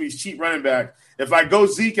and get some of these cheap running backs. If I go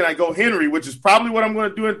Zeke and I go Henry, which is probably what I'm going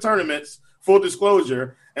to do in tournaments, full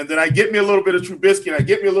disclosure, and then I get me a little bit of Trubisky and I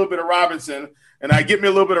get me a little bit of Robinson and I get me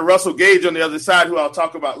a little bit of Russell Gage on the other side, who I'll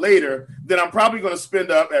talk about later, then I'm probably going to spend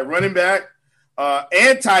up at running back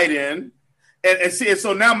and tight end. And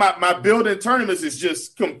so now my build in tournaments is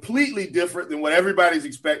just completely different than what everybody's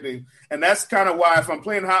expecting. And that's kind of why if I'm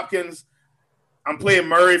playing Hopkins, I'm playing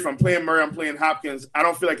Murray. If I'm playing Murray, I'm playing Hopkins. I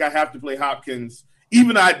don't feel like I have to play Hopkins.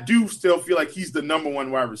 Even though I do still feel like he's the number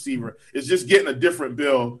one wide receiver. It's just getting a different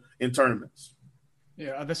bill in tournaments.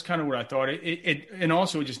 Yeah, that's kind of what I thought. And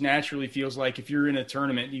also it just naturally feels like if you're in a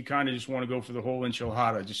tournament, you kind of just want to go for the whole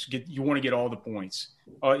enchilada. You want to get all the points.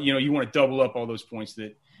 You want to double up all those points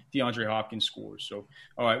that DeAndre Hopkins scores. So,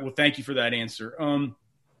 all right. Well, thank you for that answer.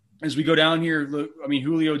 As we go down here, look, I mean,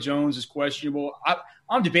 Julio Jones is questionable.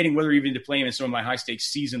 I'm debating whether even to play him in some of my high-stakes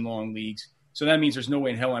season-long leagues. So that means there's no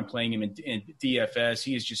way in hell I'm playing him in DFS.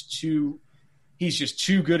 He's just too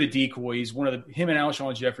good a decoy. He's him and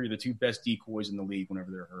Alshon Jeffrey are the two best decoys in the league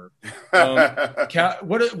whenever they're hurt.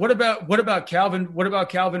 What about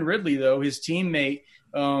Calvin Ridley though? His teammate,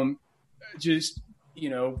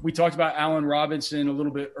 we talked about Allen Robinson a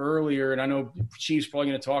little bit earlier, and I know Chief's probably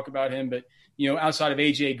going to talk about him, but outside of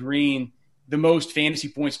AJ Green, the most fantasy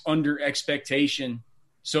points under expectation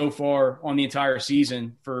so far on the entire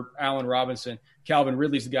season for Allen Robinson. Calvin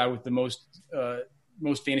Ridley's the guy with the most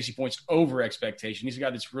fantasy points over expectation. He's a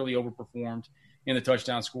guy that's really overperformed in the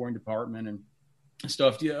touchdown scoring department and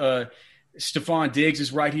stuff. Stephon Diggs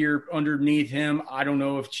is right here underneath him. I don't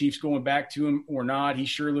know if Chief's going back to him or not. He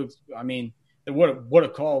sure looks – I mean, what a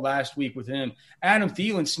call last week with him. Adam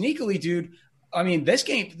Thielen, sneakily, dude, I mean, this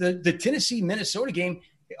game, the Tennessee-Minnesota game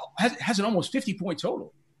has an almost 50-point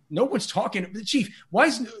total. No one's talking – Chief, why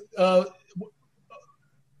is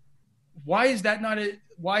that not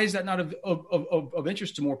of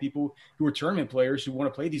interest to more people who are tournament players who want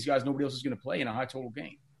to play these guys nobody else is going to play in a high total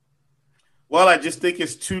game? Well, I just think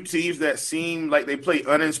it's two teams that seem like they play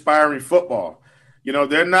uninspiring football.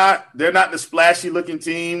 They're not the splashy looking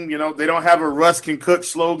team. They don't have a Russ can cook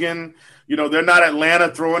slogan. They're not Atlanta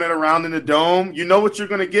throwing it around in the dome. You know what you're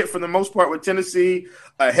going to get for the most part with Tennessee,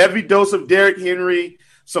 a heavy dose of Derrick Henry,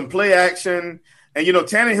 some play action. And,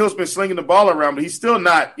 Tannehill's been slinging the ball around, but he's still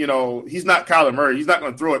not, he's not Kyler Murray. He's not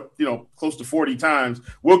going to throw it, close to 40 times.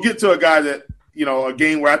 We'll get to a guy that, a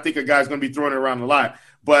game where I think a guy's going to be throwing it around a lot.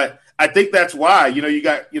 But I think that's why, you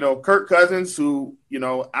got, Kirk Cousins, who,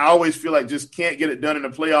 I always feel like just can't get it done in the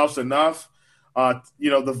playoffs enough.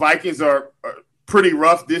 The Vikings are pretty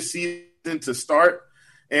rough this season to start.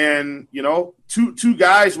 And, two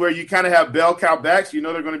guys where you kind of have bell cow backs, they're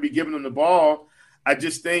going to be giving them the ball. I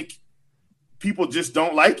just think people just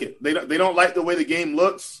don't like it. They don't like the way the game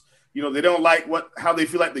looks. They don't like how they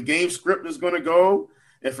feel like the game script is going to go.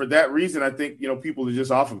 And for that reason, I think, people are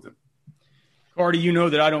just off of them. Cardi,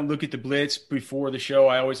 that I don't look at the Blitz before the show.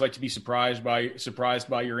 I always like to be surprised by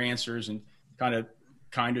your answers and kind of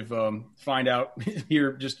find out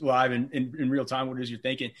here just live in real time what it is you're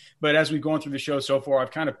thinking. But as we've gone through the show so far,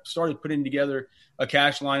 I've kind of started putting together a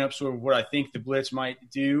cash lineup, sort of what I think the Blitz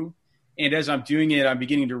might do. And as I'm doing it, I'm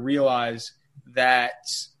beginning to realize that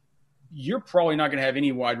you're probably not going to have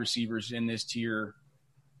any wide receivers in this tier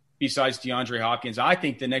besides DeAndre Hopkins. I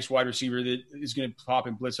think the next wide receiver that is going to pop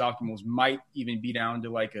in Blitz Optimals might even be down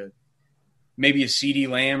to maybe a CeeDee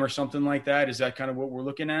Lamb or something like that. Is that kind of what we're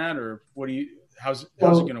looking at, or how's it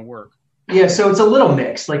going to work? Yeah, so it's a little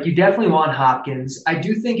mixed. You definitely want Hopkins. I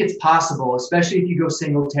do think it's possible, especially if you go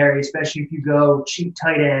Singletary, especially if you go cheap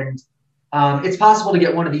tight end. It's possible to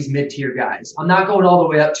get one of these mid-tier guys. I'm not going all the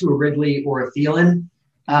way up to a Ridley or a Thielen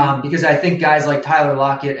because I think guys like Tyler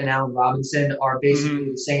Lockett and Allen Robinson are basically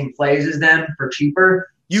the same plays as them for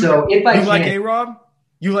cheaper. Like A-Rob?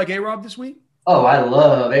 You like A-Rob this week? Oh, I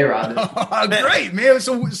love A-Rob. Great, man.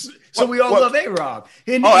 So we all love A-Rob.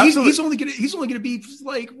 And he's only gonna be he's only gonna be 8%.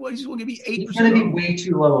 He's gonna be way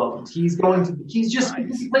too low owned. He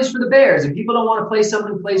plays for the Bears, and people don't want to play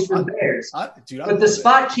someone who plays for the Bears. But the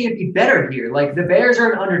spot can't be better here. The Bears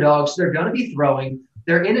are an underdog, so they're gonna be throwing.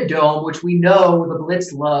 They're in a dome, which we know the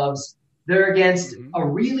Blitz loves. They're against a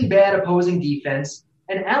really bad opposing defense.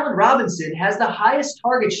 And Allen Robinson has the highest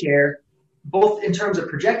target share, both in terms of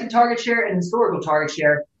projected target share and historical target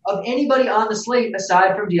share, of anybody on the slate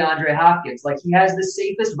aside from DeAndre Hopkins. He has the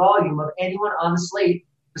safest volume of anyone on the slate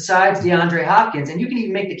besides DeAndre Hopkins. And you can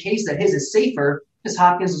even make the case that his is safer because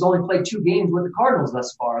Hopkins has only played 2 games with the Cardinals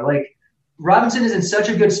thus far. Robinson is in such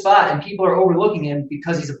a good spot, and people are overlooking him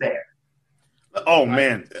because he's a Bear. Oh,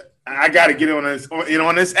 man. I got to get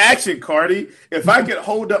on this action, Cardi. If I could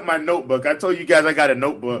hold up my notebook, I told you guys I got a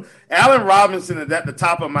notebook. Allen Robinson is at the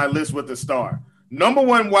top of my list with a star. Number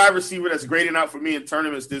 1 wide receiver that's grading out for me in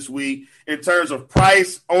tournaments this week in terms of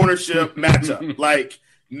price, ownership, matchup.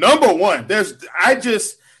 Number 1.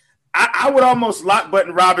 I would almost lock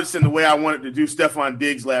button Robinson the way I wanted to do Stephon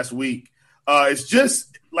Diggs last week. It's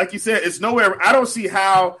just, like you said, it's nowhere. I don't see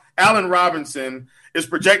how Allen Robinson is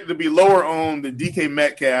projected to be lower owned than DK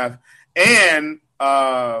Metcalf and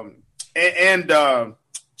and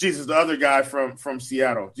Jesus, the other guy from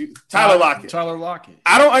Seattle, Tyler Lockett. Tyler Lockett.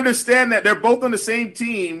 I don't understand that they're both on the same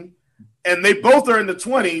team, and they both are in the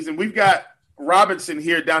 20s, and we've got Robinson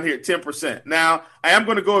down here at 10%. Now, I am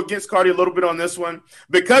going to go against Cardi a little bit on this one.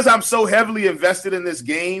 Because I'm so heavily invested in this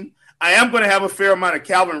game, I am going to have a fair amount of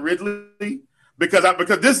Calvin Ridley because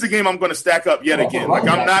this is the game I'm going to stack up yet again. Like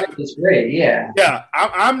I'm not. That's great, yeah. Yeah,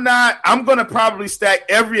 I'm not. I'm going to probably stack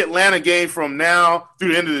every Atlanta game from now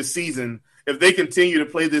through the end of the season if they continue to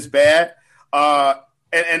play this bad.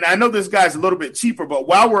 And I know this guy's a little bit cheaper, but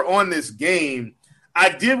while we're on this game, I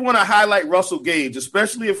did want to highlight Russell Gage,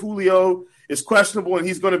 especially if Julio is questionable and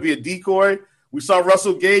he's going to be a decoy. We saw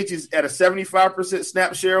Russell Gage is at a 75%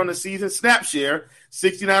 snap share on the season. Snap share,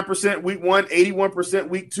 69% week 1, 81%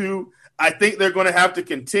 week 2. I think they're going to have to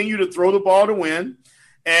continue to throw the ball to win.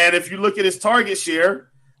 And if you look at his target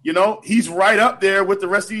share, he's right up there with the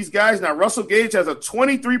rest of these guys. Now, Russell Gage has a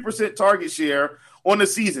 23% target share on the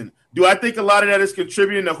season. Do I think a lot of that is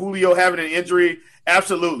contributing to Julio having an injury?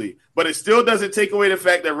 Absolutely. But it still doesn't take away the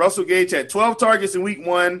fact that Russell Gage had 12 targets in week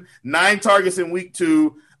 1, 9 targets in week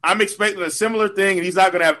 2. I'm expecting a similar thing, and he's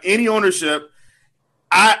not going to have any ownership.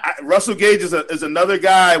 Russell Gage is another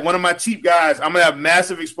guy, one of my cheap guys. I'm going to have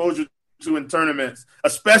massive exposure to in tournaments,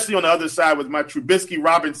 especially on the other side with my Trubisky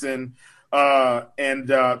Robinson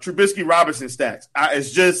Trubisky Robinson stacks.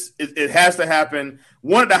 It has to happen.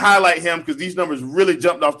 Wanted to highlight him because these numbers really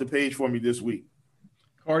jumped off the page for me this week.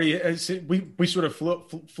 Cardi, we sort of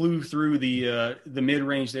flew through the mid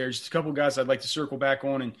range there. Just a couple of guys I'd like to circle back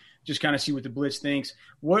on and just kind of see what the Blitz thinks.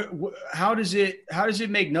 How does it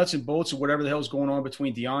make nuts and bolts of whatever the hell is going on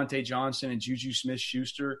between Deontay Johnson and Juju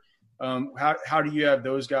Smith-Schuster? How do you have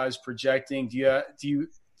those guys projecting? Do you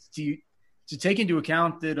to take into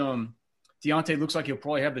account that Deontay looks like he'll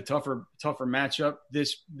probably have the tougher matchup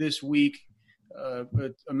this week,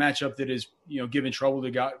 but a matchup that is giving trouble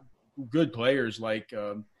to good players like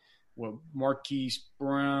Marquise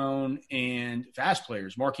Brown and fast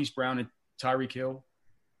players, Marquise Brown and Tyreek Hill.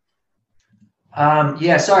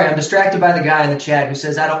 Sorry, I'm distracted by the guy in the chat who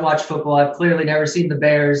says I don't watch football. I've clearly never seen the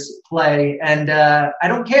Bears play, and I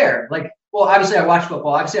don't care. Obviously I watch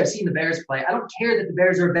football. Obviously I've seen the Bears play. I don't care that the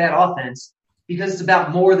Bears are a bad offense because it's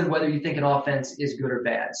about more than whether you think an offense is good or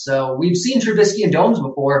bad. So we've seen Trubisky in domes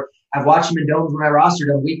before. I've watched him in domes when I rostered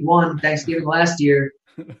him week 1, Thanksgiving last year.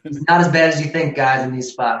 He's not as bad as you think, guys, in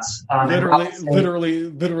these spots.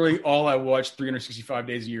 Literally all I watch 365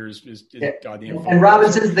 days a year is goddamn football. And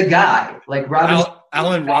Robinson's the guy.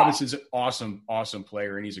 Allen Robinson's an awesome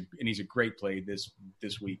player, and he's a great play this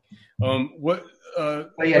week.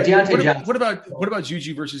 Deontay Johnson. What about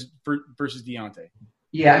Juju versus Deontay?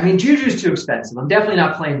 Yeah, I mean, Juju's too expensive. I'm definitely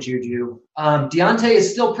not playing Juju. Deontay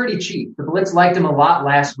is still pretty cheap. The Blitz liked him a lot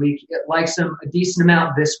last week. It likes him a decent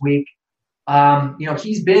amount this week.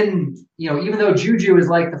 He's been, even though Juju is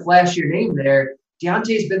like the flashier name there,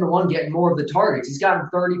 Deontay's been the one getting more of the targets. He's gotten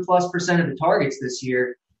 30+% of the targets this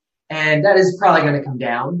year, and that is probably going to come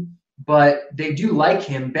down. But they do like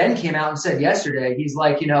him. Ben came out and said yesterday, he's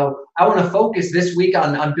like, I want to focus this week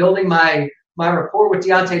on building my rapport with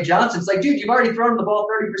Deontay Johnson. It's like, dude, you've already thrown the ball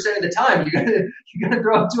 30% of the time. You're gonna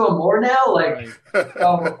throw it to him more now?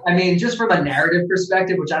 So, I mean, just from a narrative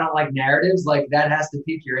perspective, which I don't like narratives, that has to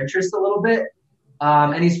pique your interest a little bit.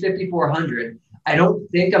 And he's 5,400. I don't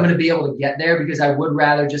think I'm going to be able to get there because I would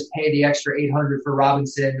rather just pay the extra 800 for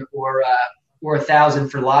Robinson or 1,000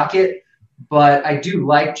 for Lockett. But I do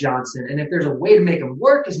like Johnson. And if there's a way to make him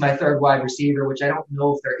work as my third wide receiver, which I don't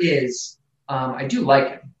know if there is, I do like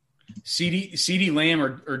him. CeeDee Lamb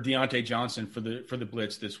or Deontay Johnson for the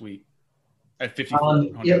Blitz this week at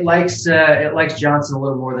 5,400. It likes Johnson a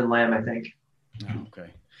little more than Lamb, I think. Oh, okay.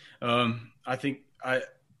 I think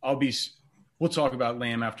we'll talk about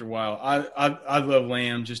Lamb after a while. I love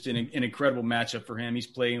Lamb, just an incredible matchup for him. He's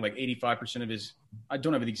playing 85% of his – I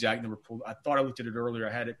don't have the exact number pulled. I thought I looked at it earlier.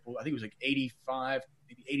 I had it pulled. I think it was 85,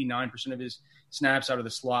 maybe 89% of his snaps out of the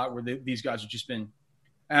slot where these guys have just been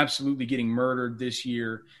absolutely getting murdered this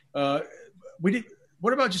year.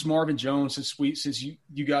 What about just Marvin Jones? Since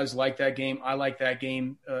you guys like that game, I like that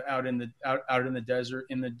game out in the desert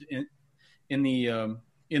in the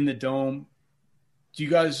dome. Do you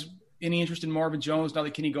guys any interest in Marvin Jones now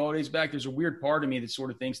that Kenny Galladay's back? There's a weird part of me that sort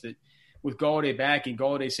of thinks that with Galladay back and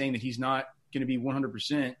Galladay saying that he's not going to be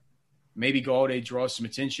 100%, maybe Galladay draws some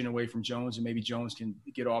attention away from Jones, and maybe Jones can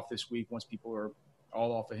get off this week once people are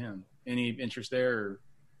all off of him. Any interest there? Or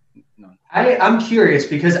no? I'm curious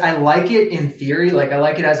because I like it in theory. I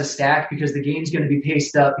like it as a stack because the game's going to be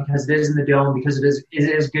paced up because it is in the dome, because it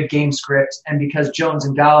is good game script, and because Jones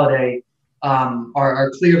and Galladay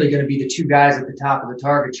are clearly going to be the two guys at the top of the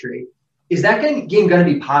target tree. is that game going to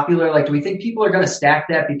be popular? Like, do we think people are going to stack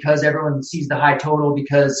that because everyone sees the high total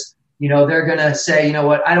because, they're going to say, you know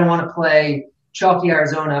what, I don't want to play chalky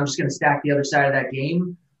Arizona. I'm just going to stack the other side of that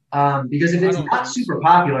game. Because if it's not super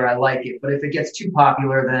popular, I like it. But if it gets too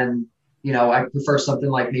popular, then, I prefer something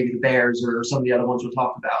like maybe the Bears or some of the other ones we'll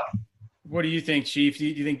talk about. What do you think, Chief? Do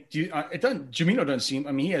you think it doesn't? Jamino doesn't seem.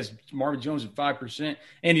 I mean, he has Marvin Jones at 5%,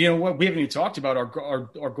 and you know what? We haven't even talked about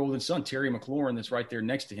our golden son, Terry McLaurin, that's right there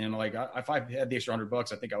next to him. Like, if I had the extra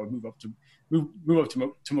 $100, I think I would move up to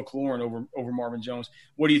McLaurin over Marvin Jones.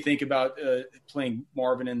 What do you think about playing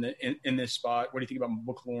Marvin in this spot? What do you think about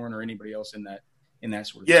McLaurin or anybody else in that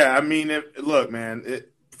sort of? Yeah, I mean, look, man,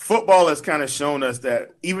 football has kind of shown us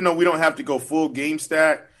that even though we don't have to go full game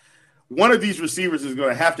stack, one of these receivers is going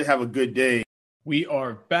to have a good day. We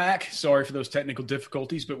are back. Sorry for those technical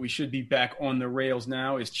difficulties, but we should be back on the rails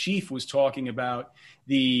now. As Chief was talking about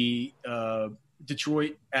the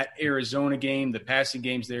Detroit at Arizona game, the passing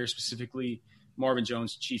games there, specifically Marvin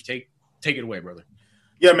Jones. Chief, take it away, brother.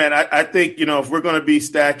 Yeah, man, I think, if we're going to be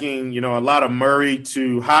stacking, a lot of Murray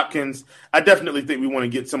to Hopkins, I definitely think we want to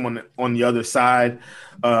get someone on the other side.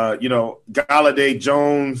 Galladay,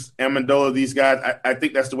 Jones, Amendola, these guys, I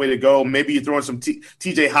think that's the way to go. Maybe you throw in some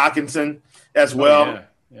TJ Hawkinson as well. Oh,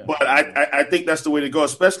 yeah. But I think that's the way to go,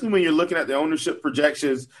 especially when you're looking at the ownership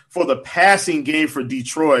projections for the passing game for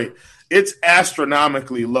Detroit. It's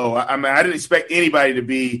astronomically low. I mean, I didn't expect anybody to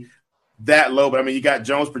be that low, but I mean, you got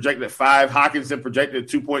Jones projected at 5, Hawkinson projected at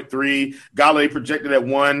 2.3, Galladay projected at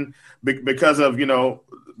 1 because of,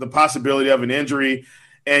 the possibility of an injury.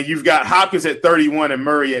 And you've got Hopkins at 31 and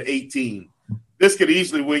Murray at 18. This could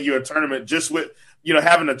easily win you a tournament just with,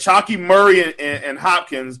 having a chalky Murray and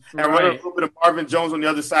Hopkins and running a little bit of Marvin Jones on the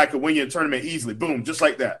other side could win you a tournament easily. Boom, just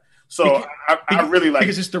like that. So I really like it.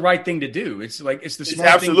 Because it's the right thing to do. It's like, it's the smart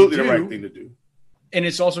absolutely thing to do, the right thing to do. And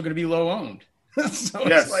it's also going to be low owned. So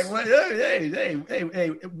yes. It's like, well,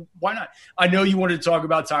 hey, why not? I know you wanted to talk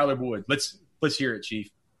about Tyler Boyd. Let's hear it, Chief.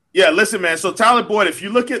 Yeah, listen, man. So Tyler Boyd, if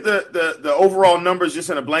you look at the overall numbers just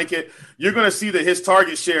in a blanket, you're going to see that his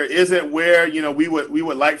target share isn't where we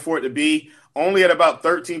would like for it to be. Only at about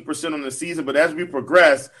 13% on the season. But as we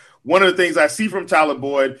progress, one of the things I see from Tyler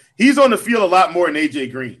Boyd, he's on the field a lot more than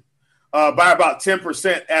AJ Green, by about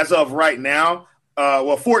 10% as of right now.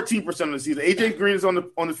 14% of the season. AJ Green is on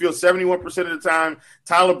the field 71% of the time.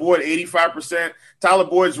 Tyler Boyd 85%. Tyler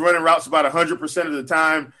Boyd's running routes about 100% of the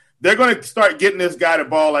time. They're going to start getting this guy the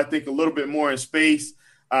ball, I think, a little bit more in space,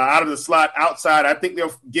 out of the slot, outside. I think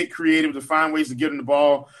they'll get creative to find ways to get him the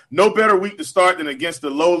ball. No better week to start than against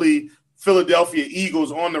the lowly Philadelphia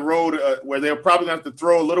Eagles on the road, where they're probably going to have to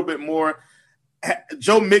throw a little bit more.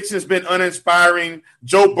 Joe Mixon's been uninspiring.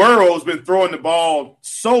 Joe Burrow's been throwing the ball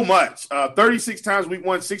so much. 36 times week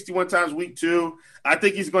 1, 61 times week 2. I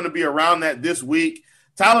think he's going to be around that this week.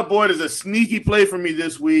 Tyler Boyd is a sneaky play for me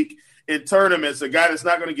this week in tournaments, a guy that's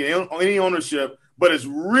not going to get any ownership, but is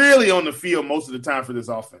really on the field most of the time for this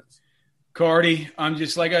offense. Cardi, I'm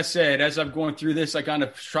just, like I said, as I'm going through this, I kind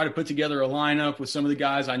of try to put together a lineup with some of the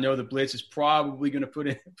guys I know the Blitz is probably going to put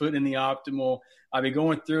in the optimal. I've been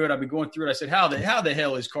going through it. I said, how the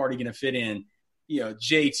hell is Cardi going to fit in,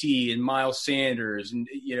 JT and Miles Sanders and,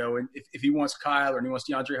 and if he wants Kyler and he wants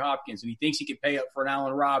DeAndre Hopkins and he thinks he can pay up for an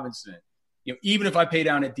Allen Robinson, even if I pay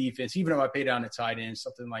down at defense, even if I pay down at tight end,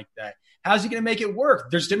 something like that, how's he going to make it work?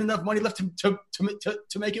 There's still enough money left to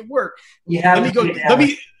make it work. Yeah.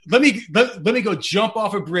 Let me go jump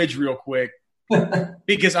off a bridge real quick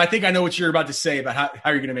because I think I know what you're about to say about how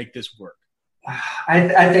you're going to make this work.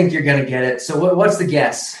 I think you're going to get it. So what's the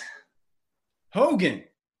guess?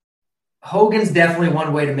 Hogan's definitely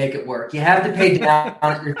one way to make it work. You have to pay down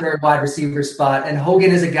at your third wide receiver spot, and Hogan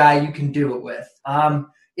is a guy you can do it with.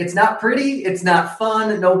 It's not pretty. It's not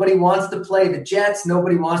fun. Nobody wants to play the Jets.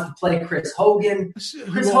 Nobody wants to play Chris Hogan.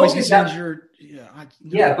 Chris Hogan got injured.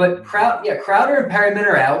 But Crowder and Perryman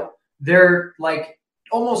are out. They're like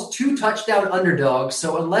almost 2 touchdown underdogs.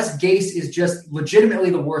 So unless Gase is just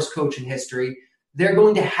legitimately the worst coach in history, they're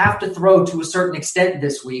going to have to throw to a certain extent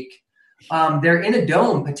this week. They're in a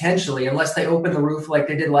dome potentially, unless they open the roof like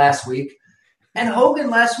they did last week. And Hogan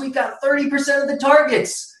last week got 30% of the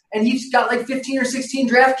targets. And he's got like 15 or 16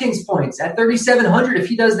 DraftKings points at 3,700. If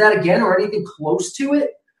he does that again or anything close to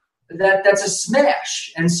it, that's a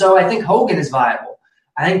smash. And so I think Hogan is viable.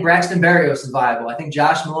 I think Braxton Berrios is viable. I think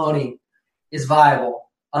Josh Maloney is viable.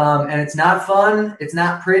 And it's not fun. It's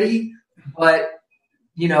not pretty. But,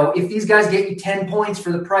 if these guys get you 10 points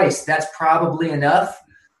for the price, that's probably enough.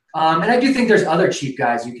 And I do think there's other cheap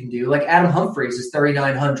guys you can do. Like Adam Humphries is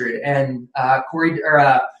 3,900. And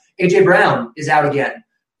AJ Brown is out again.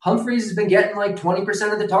 Humphreys has been getting like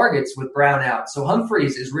 20% of the targets with Brown out. So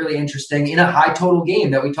Humphreys is really interesting in a high total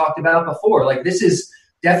game that we talked about before. Like, this is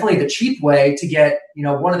definitely the cheap way to get,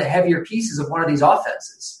 one of the heavier pieces of one of these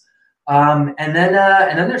offenses. And then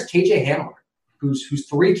there's KJ Hamler, who's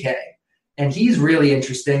 3K. And he's really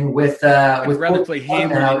interesting with I'd rather play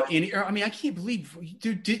Hamler. I can't believe,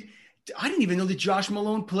 dude, I didn't even know that Josh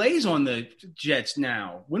Malone plays on the Jets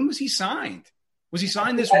now. When was he signed? Was he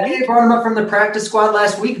signed this week? They brought him up from the practice squad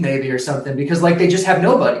last week, maybe, or something, because they just have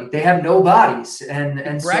nobody. They have no bodies,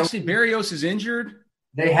 and Braxton Berrios is injured.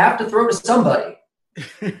 They have to throw to somebody.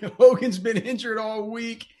 Hogan's been injured all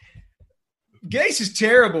week. Gase is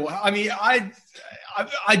terrible. I mean,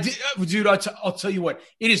 dude, I'll tell you what.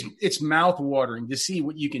 It's mouth watering to see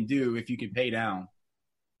what you can do if you can pay down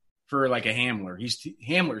for like a Hamler.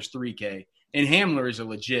 Hamler's 3K, and Hamler is a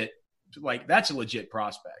legit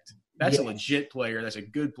prospect. That's a legit player. That's a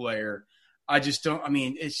good player. I just don't. I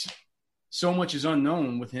mean, it's so much is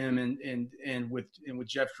unknown with him and with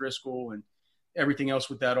Jeff Driscoll and everything else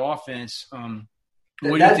with that offense.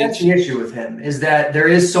 That's the issue with him, is that there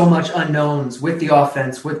is so much unknowns with the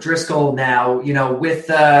offense, with Driscoll now, with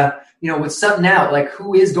Sutton out, like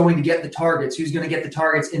who is going to get the targets, who's going to get the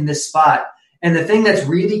targets in this spot. And the thing that's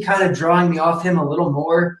really kind of drawing me off him a little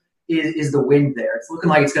more is the wind there. It's looking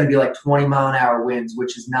like it's going to be like 20-mile-an-hour winds,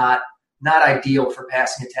 which is not ideal for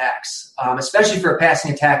passing attacks, especially for a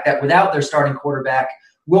passing attack that without their starting quarterback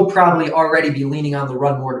will probably already be leaning on the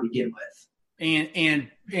run more to begin with.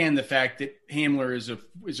 And the fact that Hamler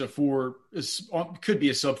could be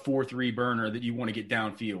a sub 4.3 burner that you want to get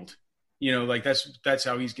downfield. That's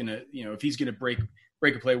how he's gonna. If he's gonna break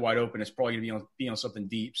a play wide open, it's probably gonna be on something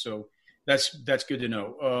deep. So that's good to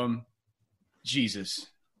know. Jesus,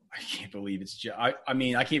 I can't believe it's. I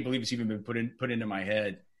can't believe it's even been put into my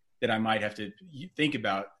head that I might have to think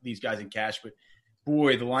about these guys in cash. But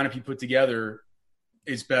boy, the lineup you put together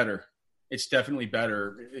is better. It's definitely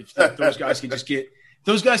better. If those guys can just get.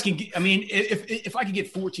 Those guys can get, I mean, if I could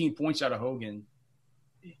get 14 points out of Hogan,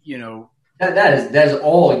 that is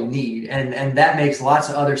all you need, and that makes lots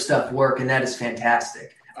of other stuff work, and that is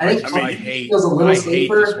fantastic. I feels a little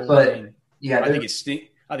safer, but thing. Yeah, I think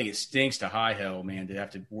it stinks to high hell, man, to have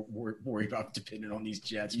to worry about depending on these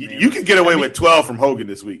Jets. Man. You can get away with 12 from Hogan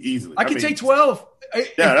this week easily. I can take 12.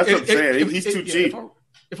 That's what I'm saying. He's too cheap.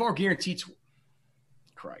 If our guaranteed,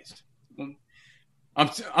 Christ.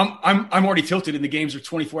 I'm already tilted, and the games are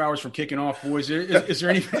 24 hours from kicking off, boys. Is there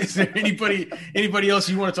anybody else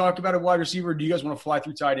you want to talk about at wide receiver? Or do you guys want to fly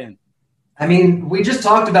through tight end? I mean, we just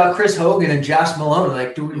talked about Chris Hogan and Josh Malone.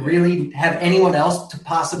 Like, do we really have anyone else to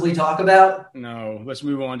possibly talk about? No. Let's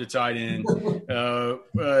move on to tight end.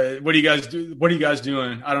 What do you guys do? What are you guys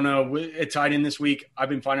doing? I don't know. At tight end this week, I've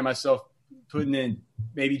been finding myself putting in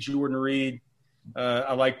maybe Jordan Reed.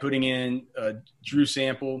 I like putting in Drew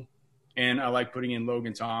Sample. And I like putting in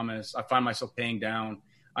Logan Thomas. I find myself paying down.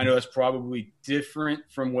 I know that's probably different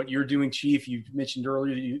from what you're doing, Chief. You mentioned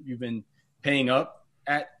earlier you've been paying up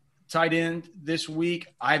at tight end this week.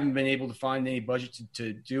 I haven't been able to find any budget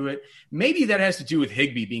to do it. Maybe that has to do with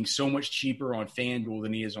Higbee being so much cheaper on FanDuel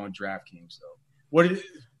than he is on DraftKings, though.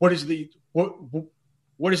 What is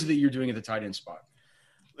it that you're doing at the tight end spot?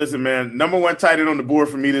 Listen, man, number one tight end on the board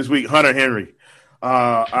for me this week, Hunter Henry.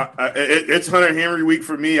 It's Hunter Henry week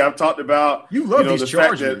for me. I've talked about you love these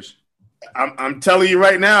Chargers. I'm telling you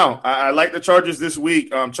right now, I like the Chargers this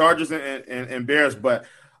week. Chargers and Bears, but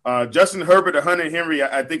Justin Herbert to Hunter Henry,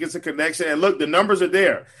 I think it's a connection. And look, the numbers are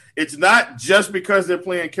there. It's not just because they're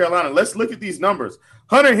playing Carolina. Let's look at these numbers.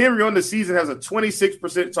 Hunter Henry on the season has a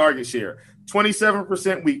 26% target share,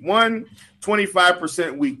 27% week 1,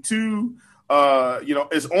 25% week 2.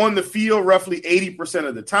 Is on the field roughly 80%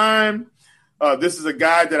 of the time. This is a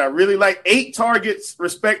guy that I really like. 8 targets,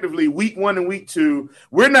 respectively, week 1 and week 2.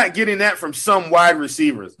 We're not getting that from some wide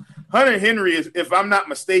receivers. Hunter Henry, if I'm not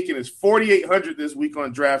mistaken, is 4,800 this week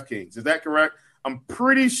on DraftKings. Is that correct? I'm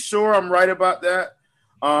pretty sure I'm right about that.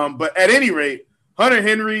 But at any rate, Hunter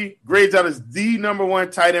Henry grades out as the number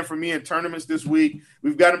one tight end for me in tournaments this week.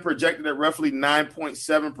 We've got him projected at roughly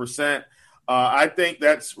 9.7%. I think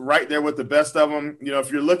that's right there with the best of them.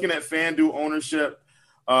 If you're looking at FanDuel ownership,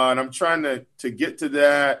 and I'm trying to get to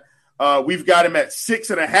that. We've got him at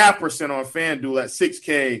 6.5% on FanDuel at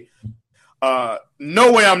 6K.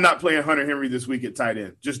 No way I'm not playing Hunter Henry this week at tight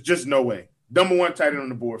end. Just no way. Number one tight end on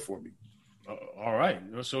the board for me. All right.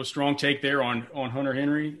 So a strong take there on Hunter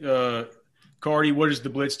Henry. Cardi, what is the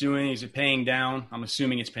Blitz doing? Is it paying down? I'm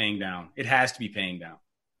assuming it's paying down. It has to be paying down.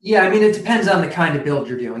 Yeah, I mean, it depends on the kind of build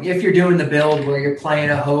you're doing. If you're doing the build where you're playing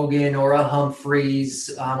a Hogan or a Humphreys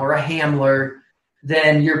or a Hamler,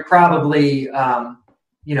 then you're probably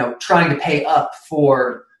trying to pay up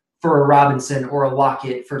for a Robinson or a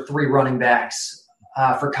Lockett, for 3 running backs,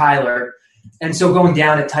 for Kyler. And so going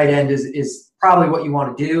down at tight end is probably what you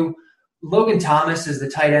want to do. Logan Thomas is the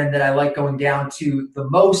tight end that I like going down to the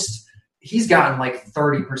most. He's gotten like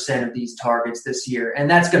 30% of these targets this year, and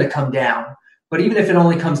that's going to come down. But even if it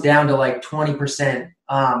only comes down to like 20%,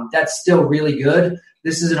 that's still really good.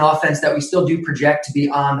 This is an offense that we still do project to be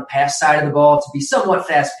on the pass side of the ball, to be somewhat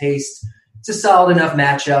fast-paced. It's a solid enough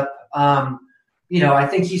matchup. I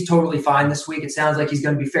think he's totally fine this week. It sounds like he's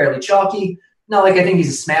going to be fairly chalky. Not like I think he's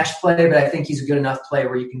a smash play, but I think he's a good enough play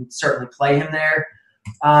where you can certainly play him there.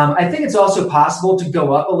 I think it's also possible to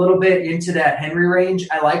go up a little bit into that Henry range.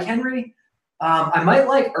 I like Henry. I might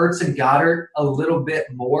like Ertz and Goddard a little bit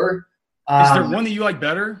more. Is there one that you like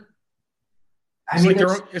better?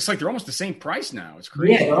 It's like they're almost the same price now. It's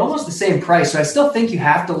crazy. Yeah, they're almost the same price. So I still think you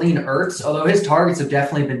have to lean Ertz, although his targets have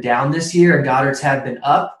definitely been down this year and Goddard's have been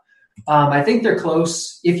up. I think they're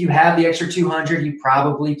close. If you have the extra 200, you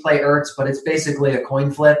probably play Ertz, but it's basically a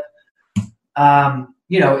coin flip.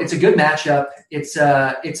 It's a good matchup. It's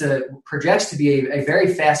projects to be a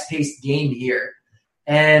very fast-paced game here.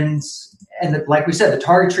 And like we said, the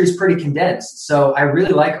target tree is pretty condensed. So I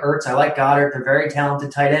really like Ertz. I like Goddard. They're very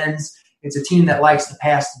talented tight ends. It's a team that likes to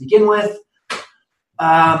pass to begin with.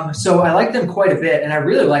 So I like them quite a bit, and I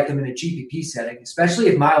really like them in a GPP setting, especially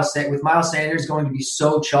if Miles Sanders going to be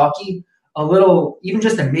so chalky. A little, even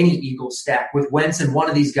just a mini Eagle stack with Wentz and one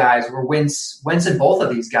of these guys, or Wentz and both of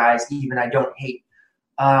these guys, even I don't hate.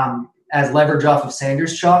 As leverage off of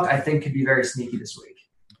Sanders chalk, I think could be very sneaky this week.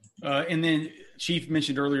 And then Chief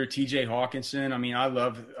mentioned earlier TJ Hawkinson. I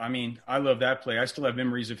love that play. I still have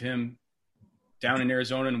memories of him down in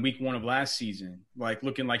Arizona in week 1 of last season, like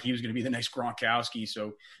looking like he was going to be the next Gronkowski.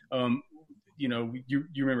 So, you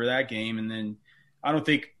remember that game. And then I don't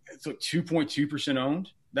think it's like 2.2% owned.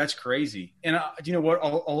 That's crazy. And you know what?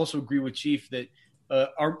 I'll also agree with Chief that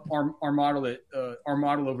our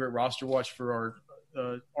model over at Roster Watch for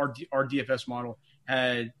our DFS model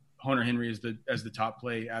had Hunter Henry as the top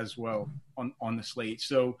play as well on the slate.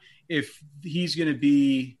 So if he's going to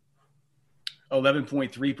be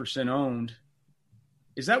 11.3% owned,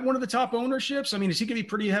 is that one of the top ownerships? Is he going to be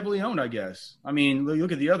pretty heavily owned, I guess?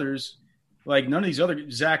 Look at the others. Like none of these other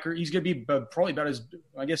he's going to be probably about as,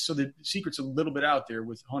 I guess, so the secret's a little bit out there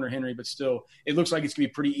with Hunter Henry, but still it looks like it's going to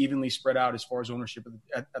be pretty evenly spread out as far as ownership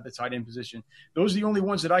at the tight end position. Those are the only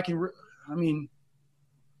ones that I can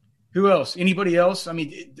who else? Anybody else?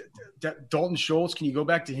 Dalton Schultz, can you go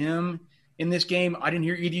back to him in this game? I didn't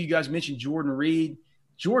hear either of you guys mention Jordan Reed.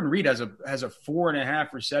 Jordan Reed has a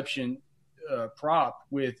 4.5 reception prop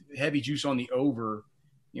with heavy juice on the over.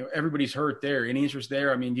 Everybody's hurt there. Any interest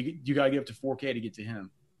there? You got to get up to 4K to get to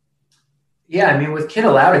him. Yeah, with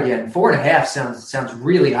Kittle out again, 4.5 sounds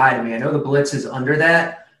really high to me. I know the blitz is under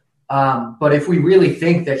that, but if we really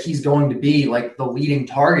think that he's going to be like the leading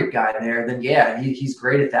target guy there, then yeah, he's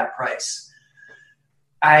great at that price.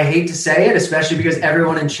 I hate to say it, especially because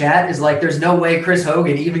everyone in chat is like, there's no way Chris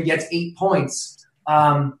Hogan even gets 8 points.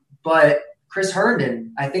 But Chris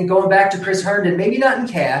Herndon, I think going back to Chris Herndon, maybe not in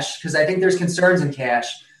cash, because I think there's concerns in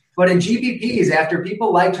cash, but in GPPs, after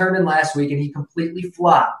people liked Herndon last week and he completely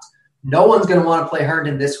flopped, no one's going to want to play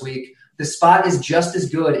Herndon this week. The spot is just as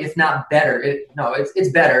good, if not better. It's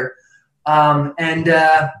better. And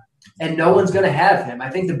no one's going to have him. I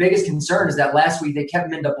think the biggest concern is that last week they kept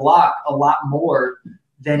him into block a lot more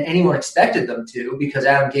than anyone expected them to, because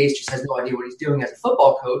Adam Gase just has no idea what he's doing as a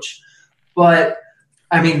football coach. But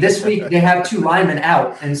this week they have 2 linemen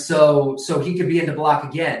out, and so he could be into block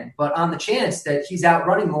again. But on the chance that he's out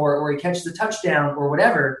running more or he catches a touchdown or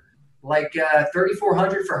whatever, like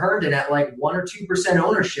 3,400 for Herndon at like 1 or 2%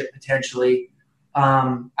 ownership potentially,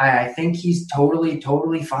 I think he's totally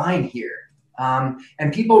fine here.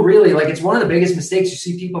 And people really, like, it's one of the biggest mistakes you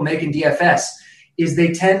see people make in DFS is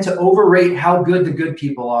they tend to overrate how good the good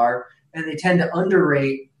people are, and they tend to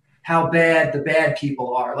underrate how bad the bad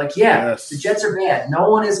people are. Like, yes. The Jets are bad. No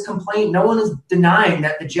one is complaining. No one is denying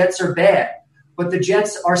that the Jets are bad. But the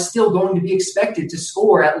Jets are still going to be expected to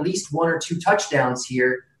score at least 1 or 2 touchdowns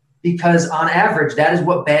here, because on average, that is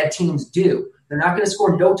what bad teams do. They're not going to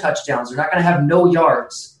score no touchdowns. They're not going to have no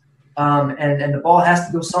yards. And the ball has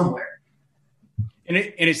to go somewhere. And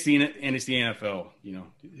it's the NFL.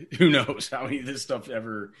 Who knows how any of this stuff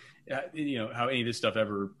ever,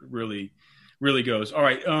 really goes. All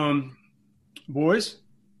right, boys,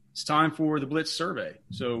 it's time for the Blitz survey.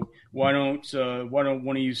 So why don't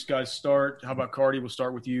one of you guys start? How about Cardi? We'll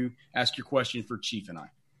start with you. Ask your question for Chief and I.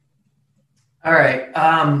 All right.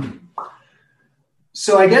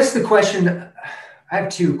 So I guess the question, I have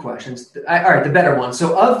two questions. All right, the better one.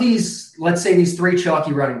 So of these, let's say these three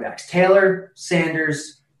chalky running backs, Taylor,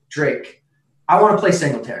 Sanders, Drake, I want to play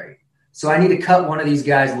Singletary. So I need to cut one of these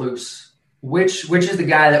guys loose. Which is the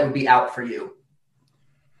guy that would be out for you?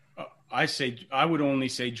 I would only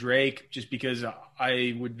say Drake, just because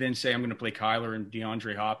I would then say I'm going to play Kyler and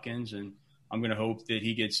DeAndre Hopkins, and I'm going to hope that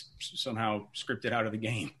he gets somehow scripted out of the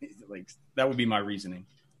game. Like, that would be my reasoning.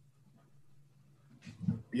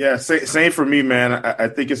 Yeah, same for me, man. I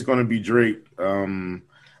think it's going to be Drake.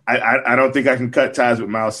 I don't think I can cut ties with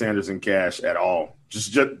Miles Sanders and Cash at all.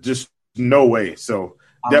 Just no way. So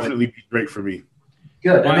definitely be Drake for me.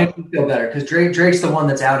 Good. That makes me feel better because Drake's the one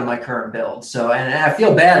that's out of my current build. So, and I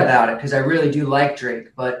feel bad about it because I really do like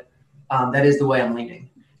Drake, but that is the way I'm leaning.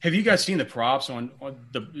 Have you guys seen the props on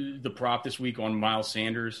the prop this week on Miles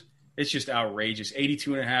Sanders? It's just outrageous.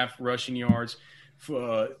 82.5 rushing yards,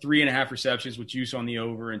 3.5 receptions with juice on the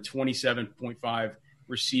over, and 27.5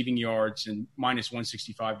 receiving yards and minus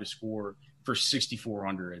 165 to score for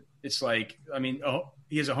 6,400. It's like, I mean,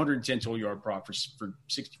 he has 110 total yard prop for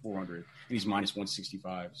 6,400, and he's minus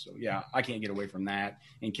 165. So yeah, I can't get away from that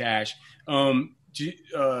in cash. But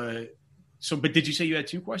did you say you had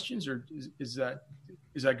two questions, or is that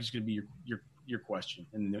just going to be your question,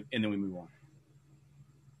 and then we move on?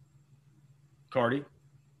 Cardi,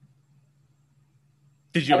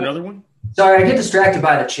 did you have another one? Sorry, I get distracted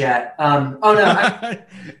by the chat. No. Why are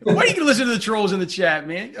you going to listen to the trolls in the chat,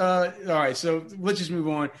 man? All right, so let's just move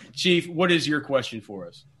on. Chief, what is your question for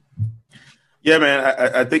us? Yeah, man,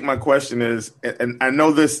 I think my question is, and I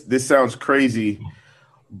know this sounds crazy,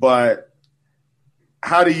 but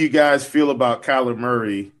how do you guys feel about Kyler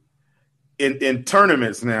Murray in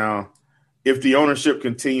tournaments now if the ownership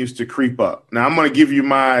continues to creep up? Now, I'm going to give you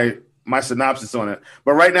my synopsis on it,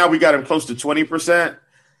 but right now we got him close to 20%.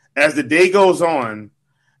 As the day goes on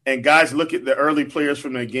and guys look at the early players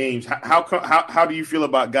from their games, how do you feel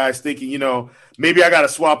about guys thinking, maybe I got to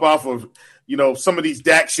swap off of, some of these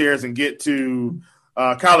Dak shares and get to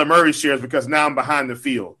Kyler Murray shares because now I'm behind the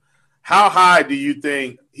field? How high do you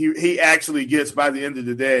think he actually gets by the end of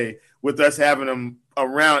the day with us having him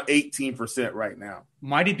around 18% right now?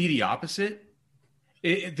 Might it be the opposite?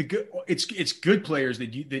 It's good players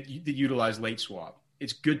that utilize late swap.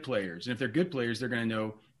 It's good players. And if they're good players, they're going to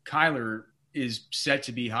know Kyler is set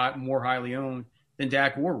to be more highly owned than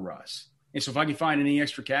Dak or Russ. And so if I can find any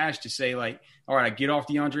extra cash to say, like, all right, I get off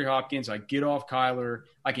DeAndre Hopkins, I get off Kyler,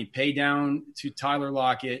 I can pay down to Tyler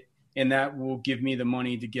Lockett, and that will give me the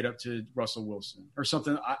money to get up to Russell Wilson or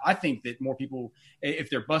something. I think that more people, if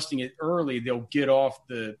they're busting it early, they'll get off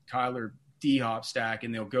the Kyler D-Hop stack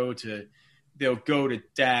and they'll go to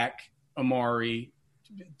Dak, Amari,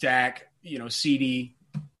 Dak, CD,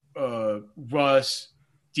 Russ,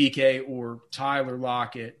 DK, or Tyler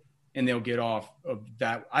Lockett, and they'll get off of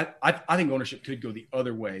that. I think ownership could go the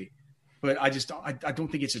other way, but I don't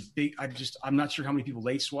think it's a big. I'm not sure how many people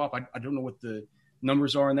late swap. I don't know what the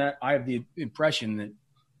numbers are in that. I have the impression that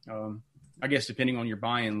I guess depending on your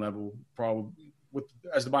buy-in level, probably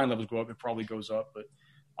as the buy-in levels go up, it probably goes up. But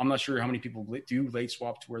I'm not sure how many people do late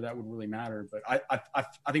swap to where that would really matter. But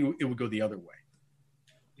I think it would go the other way.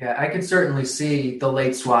 Yeah, I could certainly see the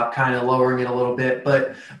late swap kind of lowering it a little bit.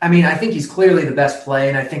 But, I mean, I think he's clearly the best play,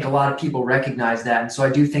 and I think a lot of people recognize that. And so I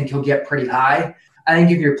do think he'll get pretty high. I think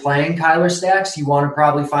if you're playing Kyler stacks, you want to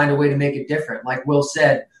probably find a way to make it different. Like Will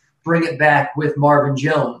said, bring it back with Marvin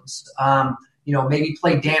Jones. Maybe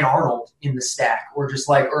play Dan Arnold in the stack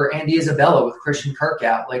or Andy Isabella with Christian Kirk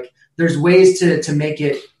out. Like, there's ways to make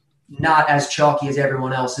it not as chalky as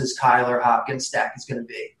everyone else's Kyler Hopkins stack is going to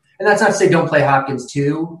be. And that's not to say don't play Hopkins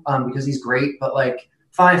too, because he's great, but like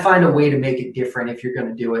find a way to make it different if you're going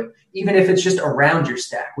to do it. Even if it's just around your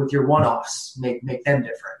stack with your one-offs, make them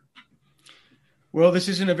different. Well, this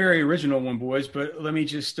isn't a very original one, boys, but let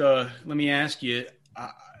me ask you.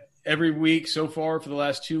 Every week so far for the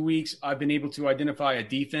last 2 weeks, I've been able to identify a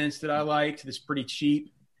defense that I liked that's pretty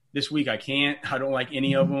cheap. This week I can't. I don't like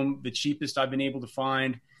any of them. The cheapest I've been able to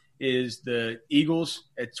find is the Eagles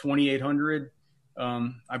at 2,800.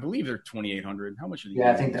 I believe they're 2,800. How much are they?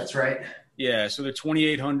 Yeah, I think that's right. Yeah, so they're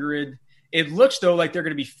 2,800. It looks though like they're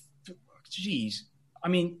going to be. Geez, I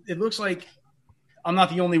mean, it looks like I'm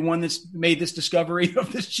not the only one that's made this discovery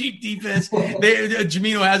of this cheap defense.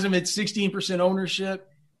 Jamino has them at 16% ownership.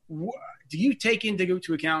 Do you take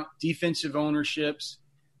into account defensive ownerships?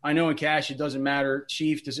 I know in cash it doesn't matter.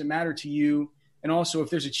 Chief, does it matter to you? And also, if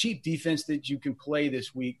there's a cheap defense that you can play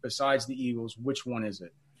this week besides the Eagles, which one is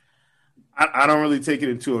it? I don't really take it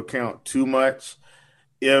into account too much.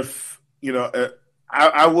 I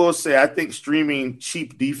will say I think streaming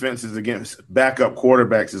cheap defenses against backup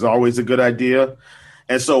quarterbacks is always a good idea.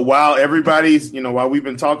 And so while everybody's, while we've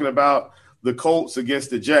been talking about the Colts against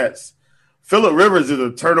the Jets, Phillip Rivers is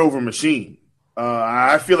a turnover machine.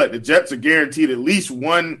 I feel like the Jets are guaranteed at least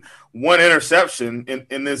one interception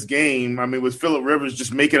in this game. I mean, with Phillip Rivers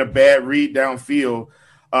just making a bad read downfield.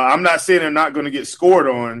 I'm not saying they're not going to get scored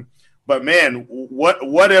on, but man,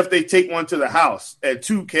 what if they take one to the house at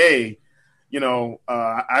 2K?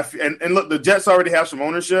 And look, the Jets already have some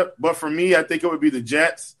ownership, but for me, I think it would be the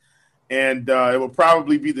Jets. And it will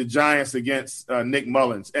probably be the Giants against Nick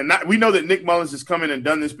Mullins. And we know that Nick Mullins has come in and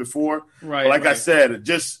done this before. Right. But like I said,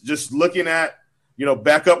 just looking at,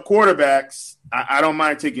 backup quarterbacks, I don't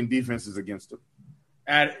mind taking defenses against them.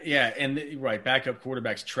 Backup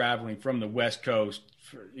quarterbacks traveling from the West Coast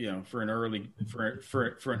for an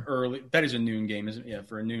early that is a noon game, isn't it? Yeah,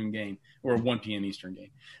 for a noon game or a 1 p.m. Eastern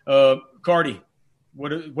game. Cardi,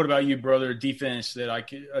 what about you, brother? Defense that I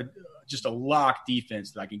could just a lock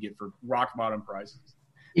defense that I can get for rock bottom prices.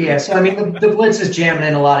 Yeah, so I mean the Blitz is jamming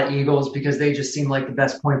in a lot of Eagles because they just seem like the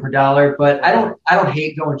best point per dollar. But I don't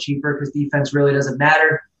hate going cheaper because defense really doesn't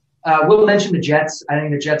matter. We'll mention the Jets. I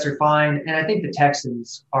think the Jets are fine, and I think the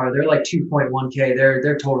Texans they're like 2.1K.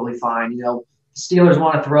 They're totally fine. Steelers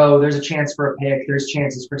want to throw. There's a chance for a pick. There's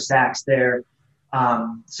chances for sacks there.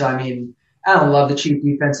 So I mean, I don't love the cheap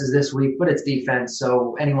defenses this week, but it's defense,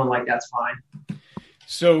 so anyone like that's fine.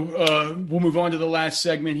 So we'll move on to the last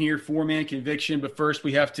segment here, 4-man conviction. But first,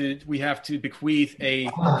 we have to bequeath a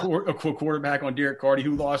quarterback on Derek Carty,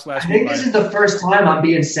 who lost last week. I think this is the first time I'm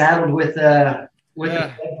being saddled with a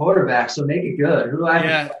quarterback. So make it good. Who do I?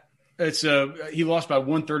 Yeah, it's he lost by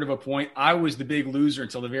 1/3 of a point. I was the big loser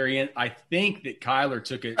until the very end. I think that Kyler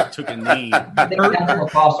took a knee.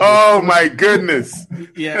 Oh my goodness!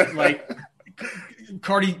 Yeah, like.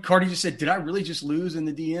 Cardi just said, "Did I really just lose in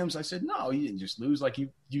the DMs?" I said, "No, you didn't just lose. Like he'd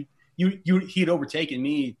overtaken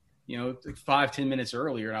me, 5-10 minutes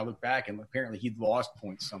earlier." And I look back, and apparently he'd lost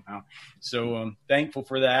points somehow. So I'm thankful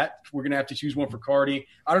for that. We're gonna have to choose one for Cardi.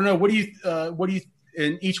 I don't know. What do you?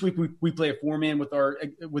 And each week we play a 4-man with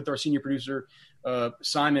our senior producer,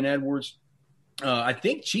 Simon Edwards. I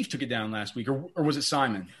think Chief took it down last week, or was it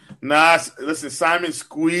Simon? Nah, listen, Simon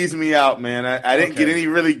squeezed me out, man. I didn't get any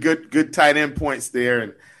really good tight end points there,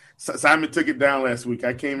 and Simon took it down last week.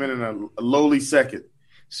 I came in a lowly second.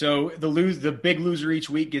 So the big loser each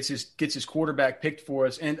week gets his quarterback picked for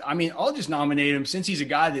us, and I mean, I'll just nominate him since he's a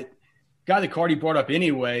guy that Cardi brought up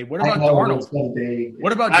anyway. What about Darnold?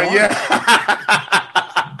 What about Darnold?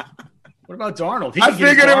 What about Darnold? I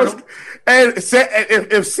figured it was. And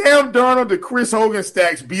if Sam Darnold to Chris Hogan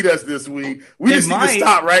stacks beat us this week, we just need to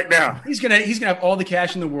stop right now. He's gonna have all the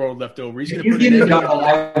cash in the world left over. He's gonna put it in. Darnold,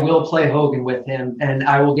 I will play Hogan with him, and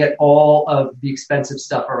I will get all of the expensive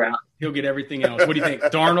stuff around. He'll get everything else. What do you think,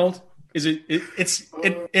 Darnold? Is it?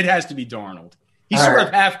 It has to be Darnold. He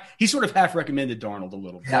sort of half recommended Darnold a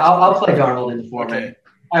little bit. Yeah, I'll play Darnold in the 4-man. Okay.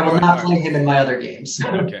 I will not play him in my other games.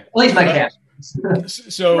 Okay, at least my cash.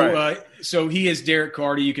 So he is Derek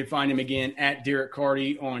Carty. You can find him again at Derek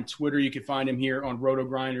Carty on Twitter. You can find him here on Roto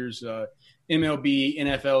Grinders, MLB,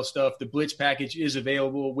 NFL stuff. The Blitz package is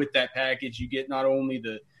available. With that package, you get not only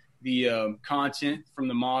the content from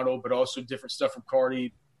the model, but also different stuff from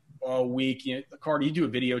Carty all week. Carty, you do a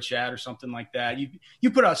video chat or something like that.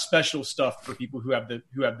 You put out special stuff for people who have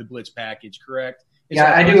the Blitz package, correct?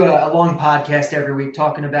 Yeah, I do a long podcast every week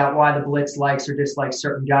talking about why the Blitz likes or dislikes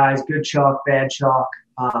certain guys, good chalk, bad chalk,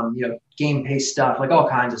 game pace stuff, like all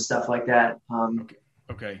kinds of stuff like that.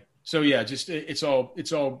 Okay. So yeah, just it's all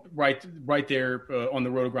right there on the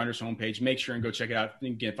Roto Grinders homepage. Make sure and go check it out.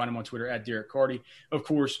 Again, find him on Twitter at Derek Carty. Of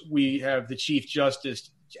course, we have the Chief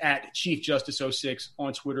Justice at Chief Justice 06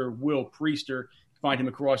 on Twitter. Will Priester. Find him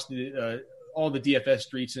across all the DFS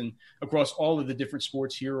streets and across all of the different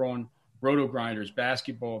sports here on Roto Grinders,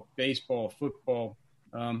 basketball, baseball, football.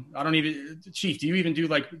 Chief, do you even do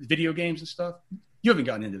like video games and stuff? You haven't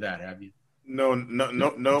gotten into that, have you? No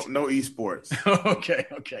esports. Okay.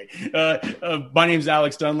 My name's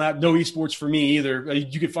Alex Dunlap. No esports for me either.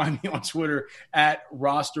 You can find me on Twitter at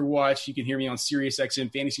Roster Watch. You can hear me on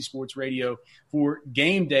SiriusXM Fantasy Sports Radio for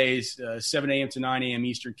game days, 7 a.m. to 9 a.m.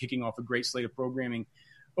 Eastern, kicking off a great slate of programming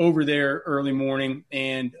over there early morning.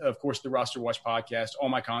 And, of course, the Roster Watch podcast, all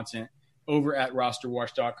my content over at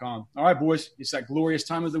rosterwatch.com. All right, boys, it's that glorious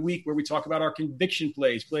time of the week where we talk about our conviction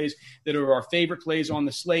plays that are our favorite plays on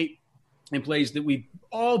the slate and plays that we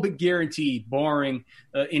all but guarantee, barring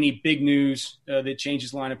any big news that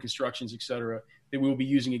changes lineup constructions, et cetera, that we will be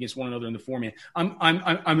using against one another in the 4-man.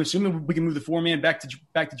 I'm assuming we can move the 4-man back to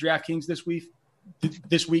DraftKings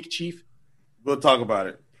this week, Chief? We'll talk about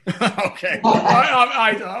it. Okay.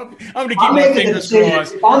 I'm going to keep I'm my making a fingers decision.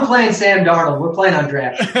 crossed. If I'm playing Sam Darnold, we're playing on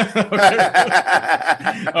draft.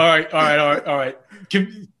 All right.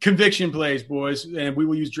 Conviction plays, boys, and we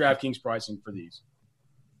will use DraftKings pricing for these.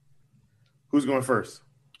 Who's going first?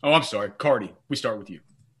 Oh, I'm sorry. Cardi, we start with you.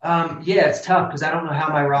 Yeah, it's tough because I don't know how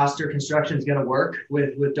my roster construction is going to work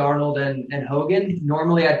with Darnold and Hogan.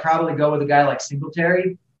 Normally, I'd probably go with a guy like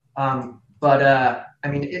Singletary.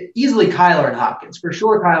 Easily Kyler and Hopkins. For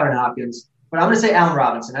sure, Kyler and Hopkins. But I'm going to say Allen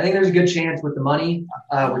Robinson. I think there's a good chance with the money.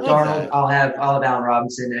 With Darnold, I'll have Allen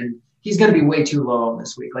Robinson, and he's going to be way too low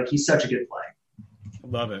this week. Like, he's such a good play.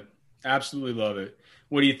 Love it. Absolutely love it.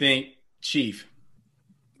 What do you think, Chief?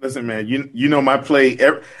 Listen, man, you know my play.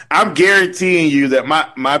 I'm guaranteeing you that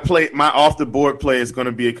my off the board play is going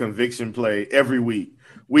to be a conviction play every week.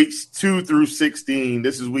 Weeks 2 through 16.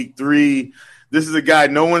 This is week 3. This is a guy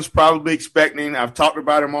no one's probably expecting. I've talked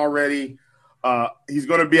about him already. He's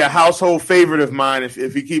going to be a household favorite of mine if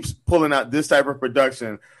he keeps pulling out this type of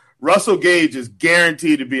production. Russell Gage is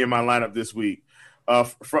guaranteed to be in my lineup this week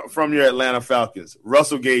from your Atlanta Falcons.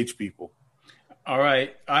 Russell Gage, people. All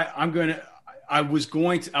right, I was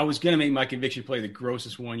going to make my conviction play the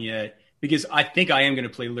grossest one yet because I think I am going to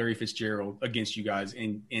play Larry Fitzgerald against you guys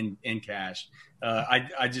in cash.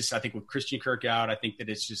 I think with Christian Kirk out, I think that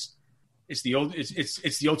it's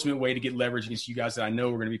the ultimate way to get leverage against you guys that I know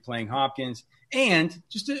we're going to be playing Hopkins and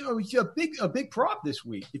just a big prop this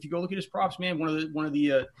week. If you go look at his props, man, one of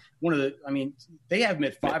the they have him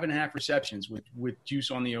at 5.5 receptions with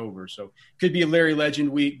juice on the over. So could be a Larry Legend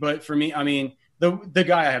week. But for me, I mean, the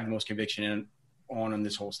guy I have the most conviction on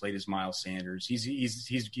this whole slate is Miles Sanders.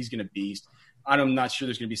 He's going to beast. I'm not sure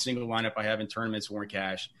there's going to be a single lineup I have in tournaments or in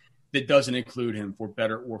cash that doesn't include him for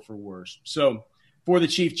better or for worse. So for the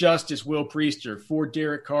Chief Justice, Will Priester, for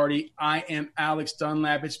Derek Carty, I am Alex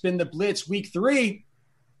Dunlap. It's been the Blitz week 3.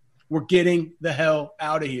 We're getting the hell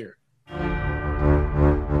out of here.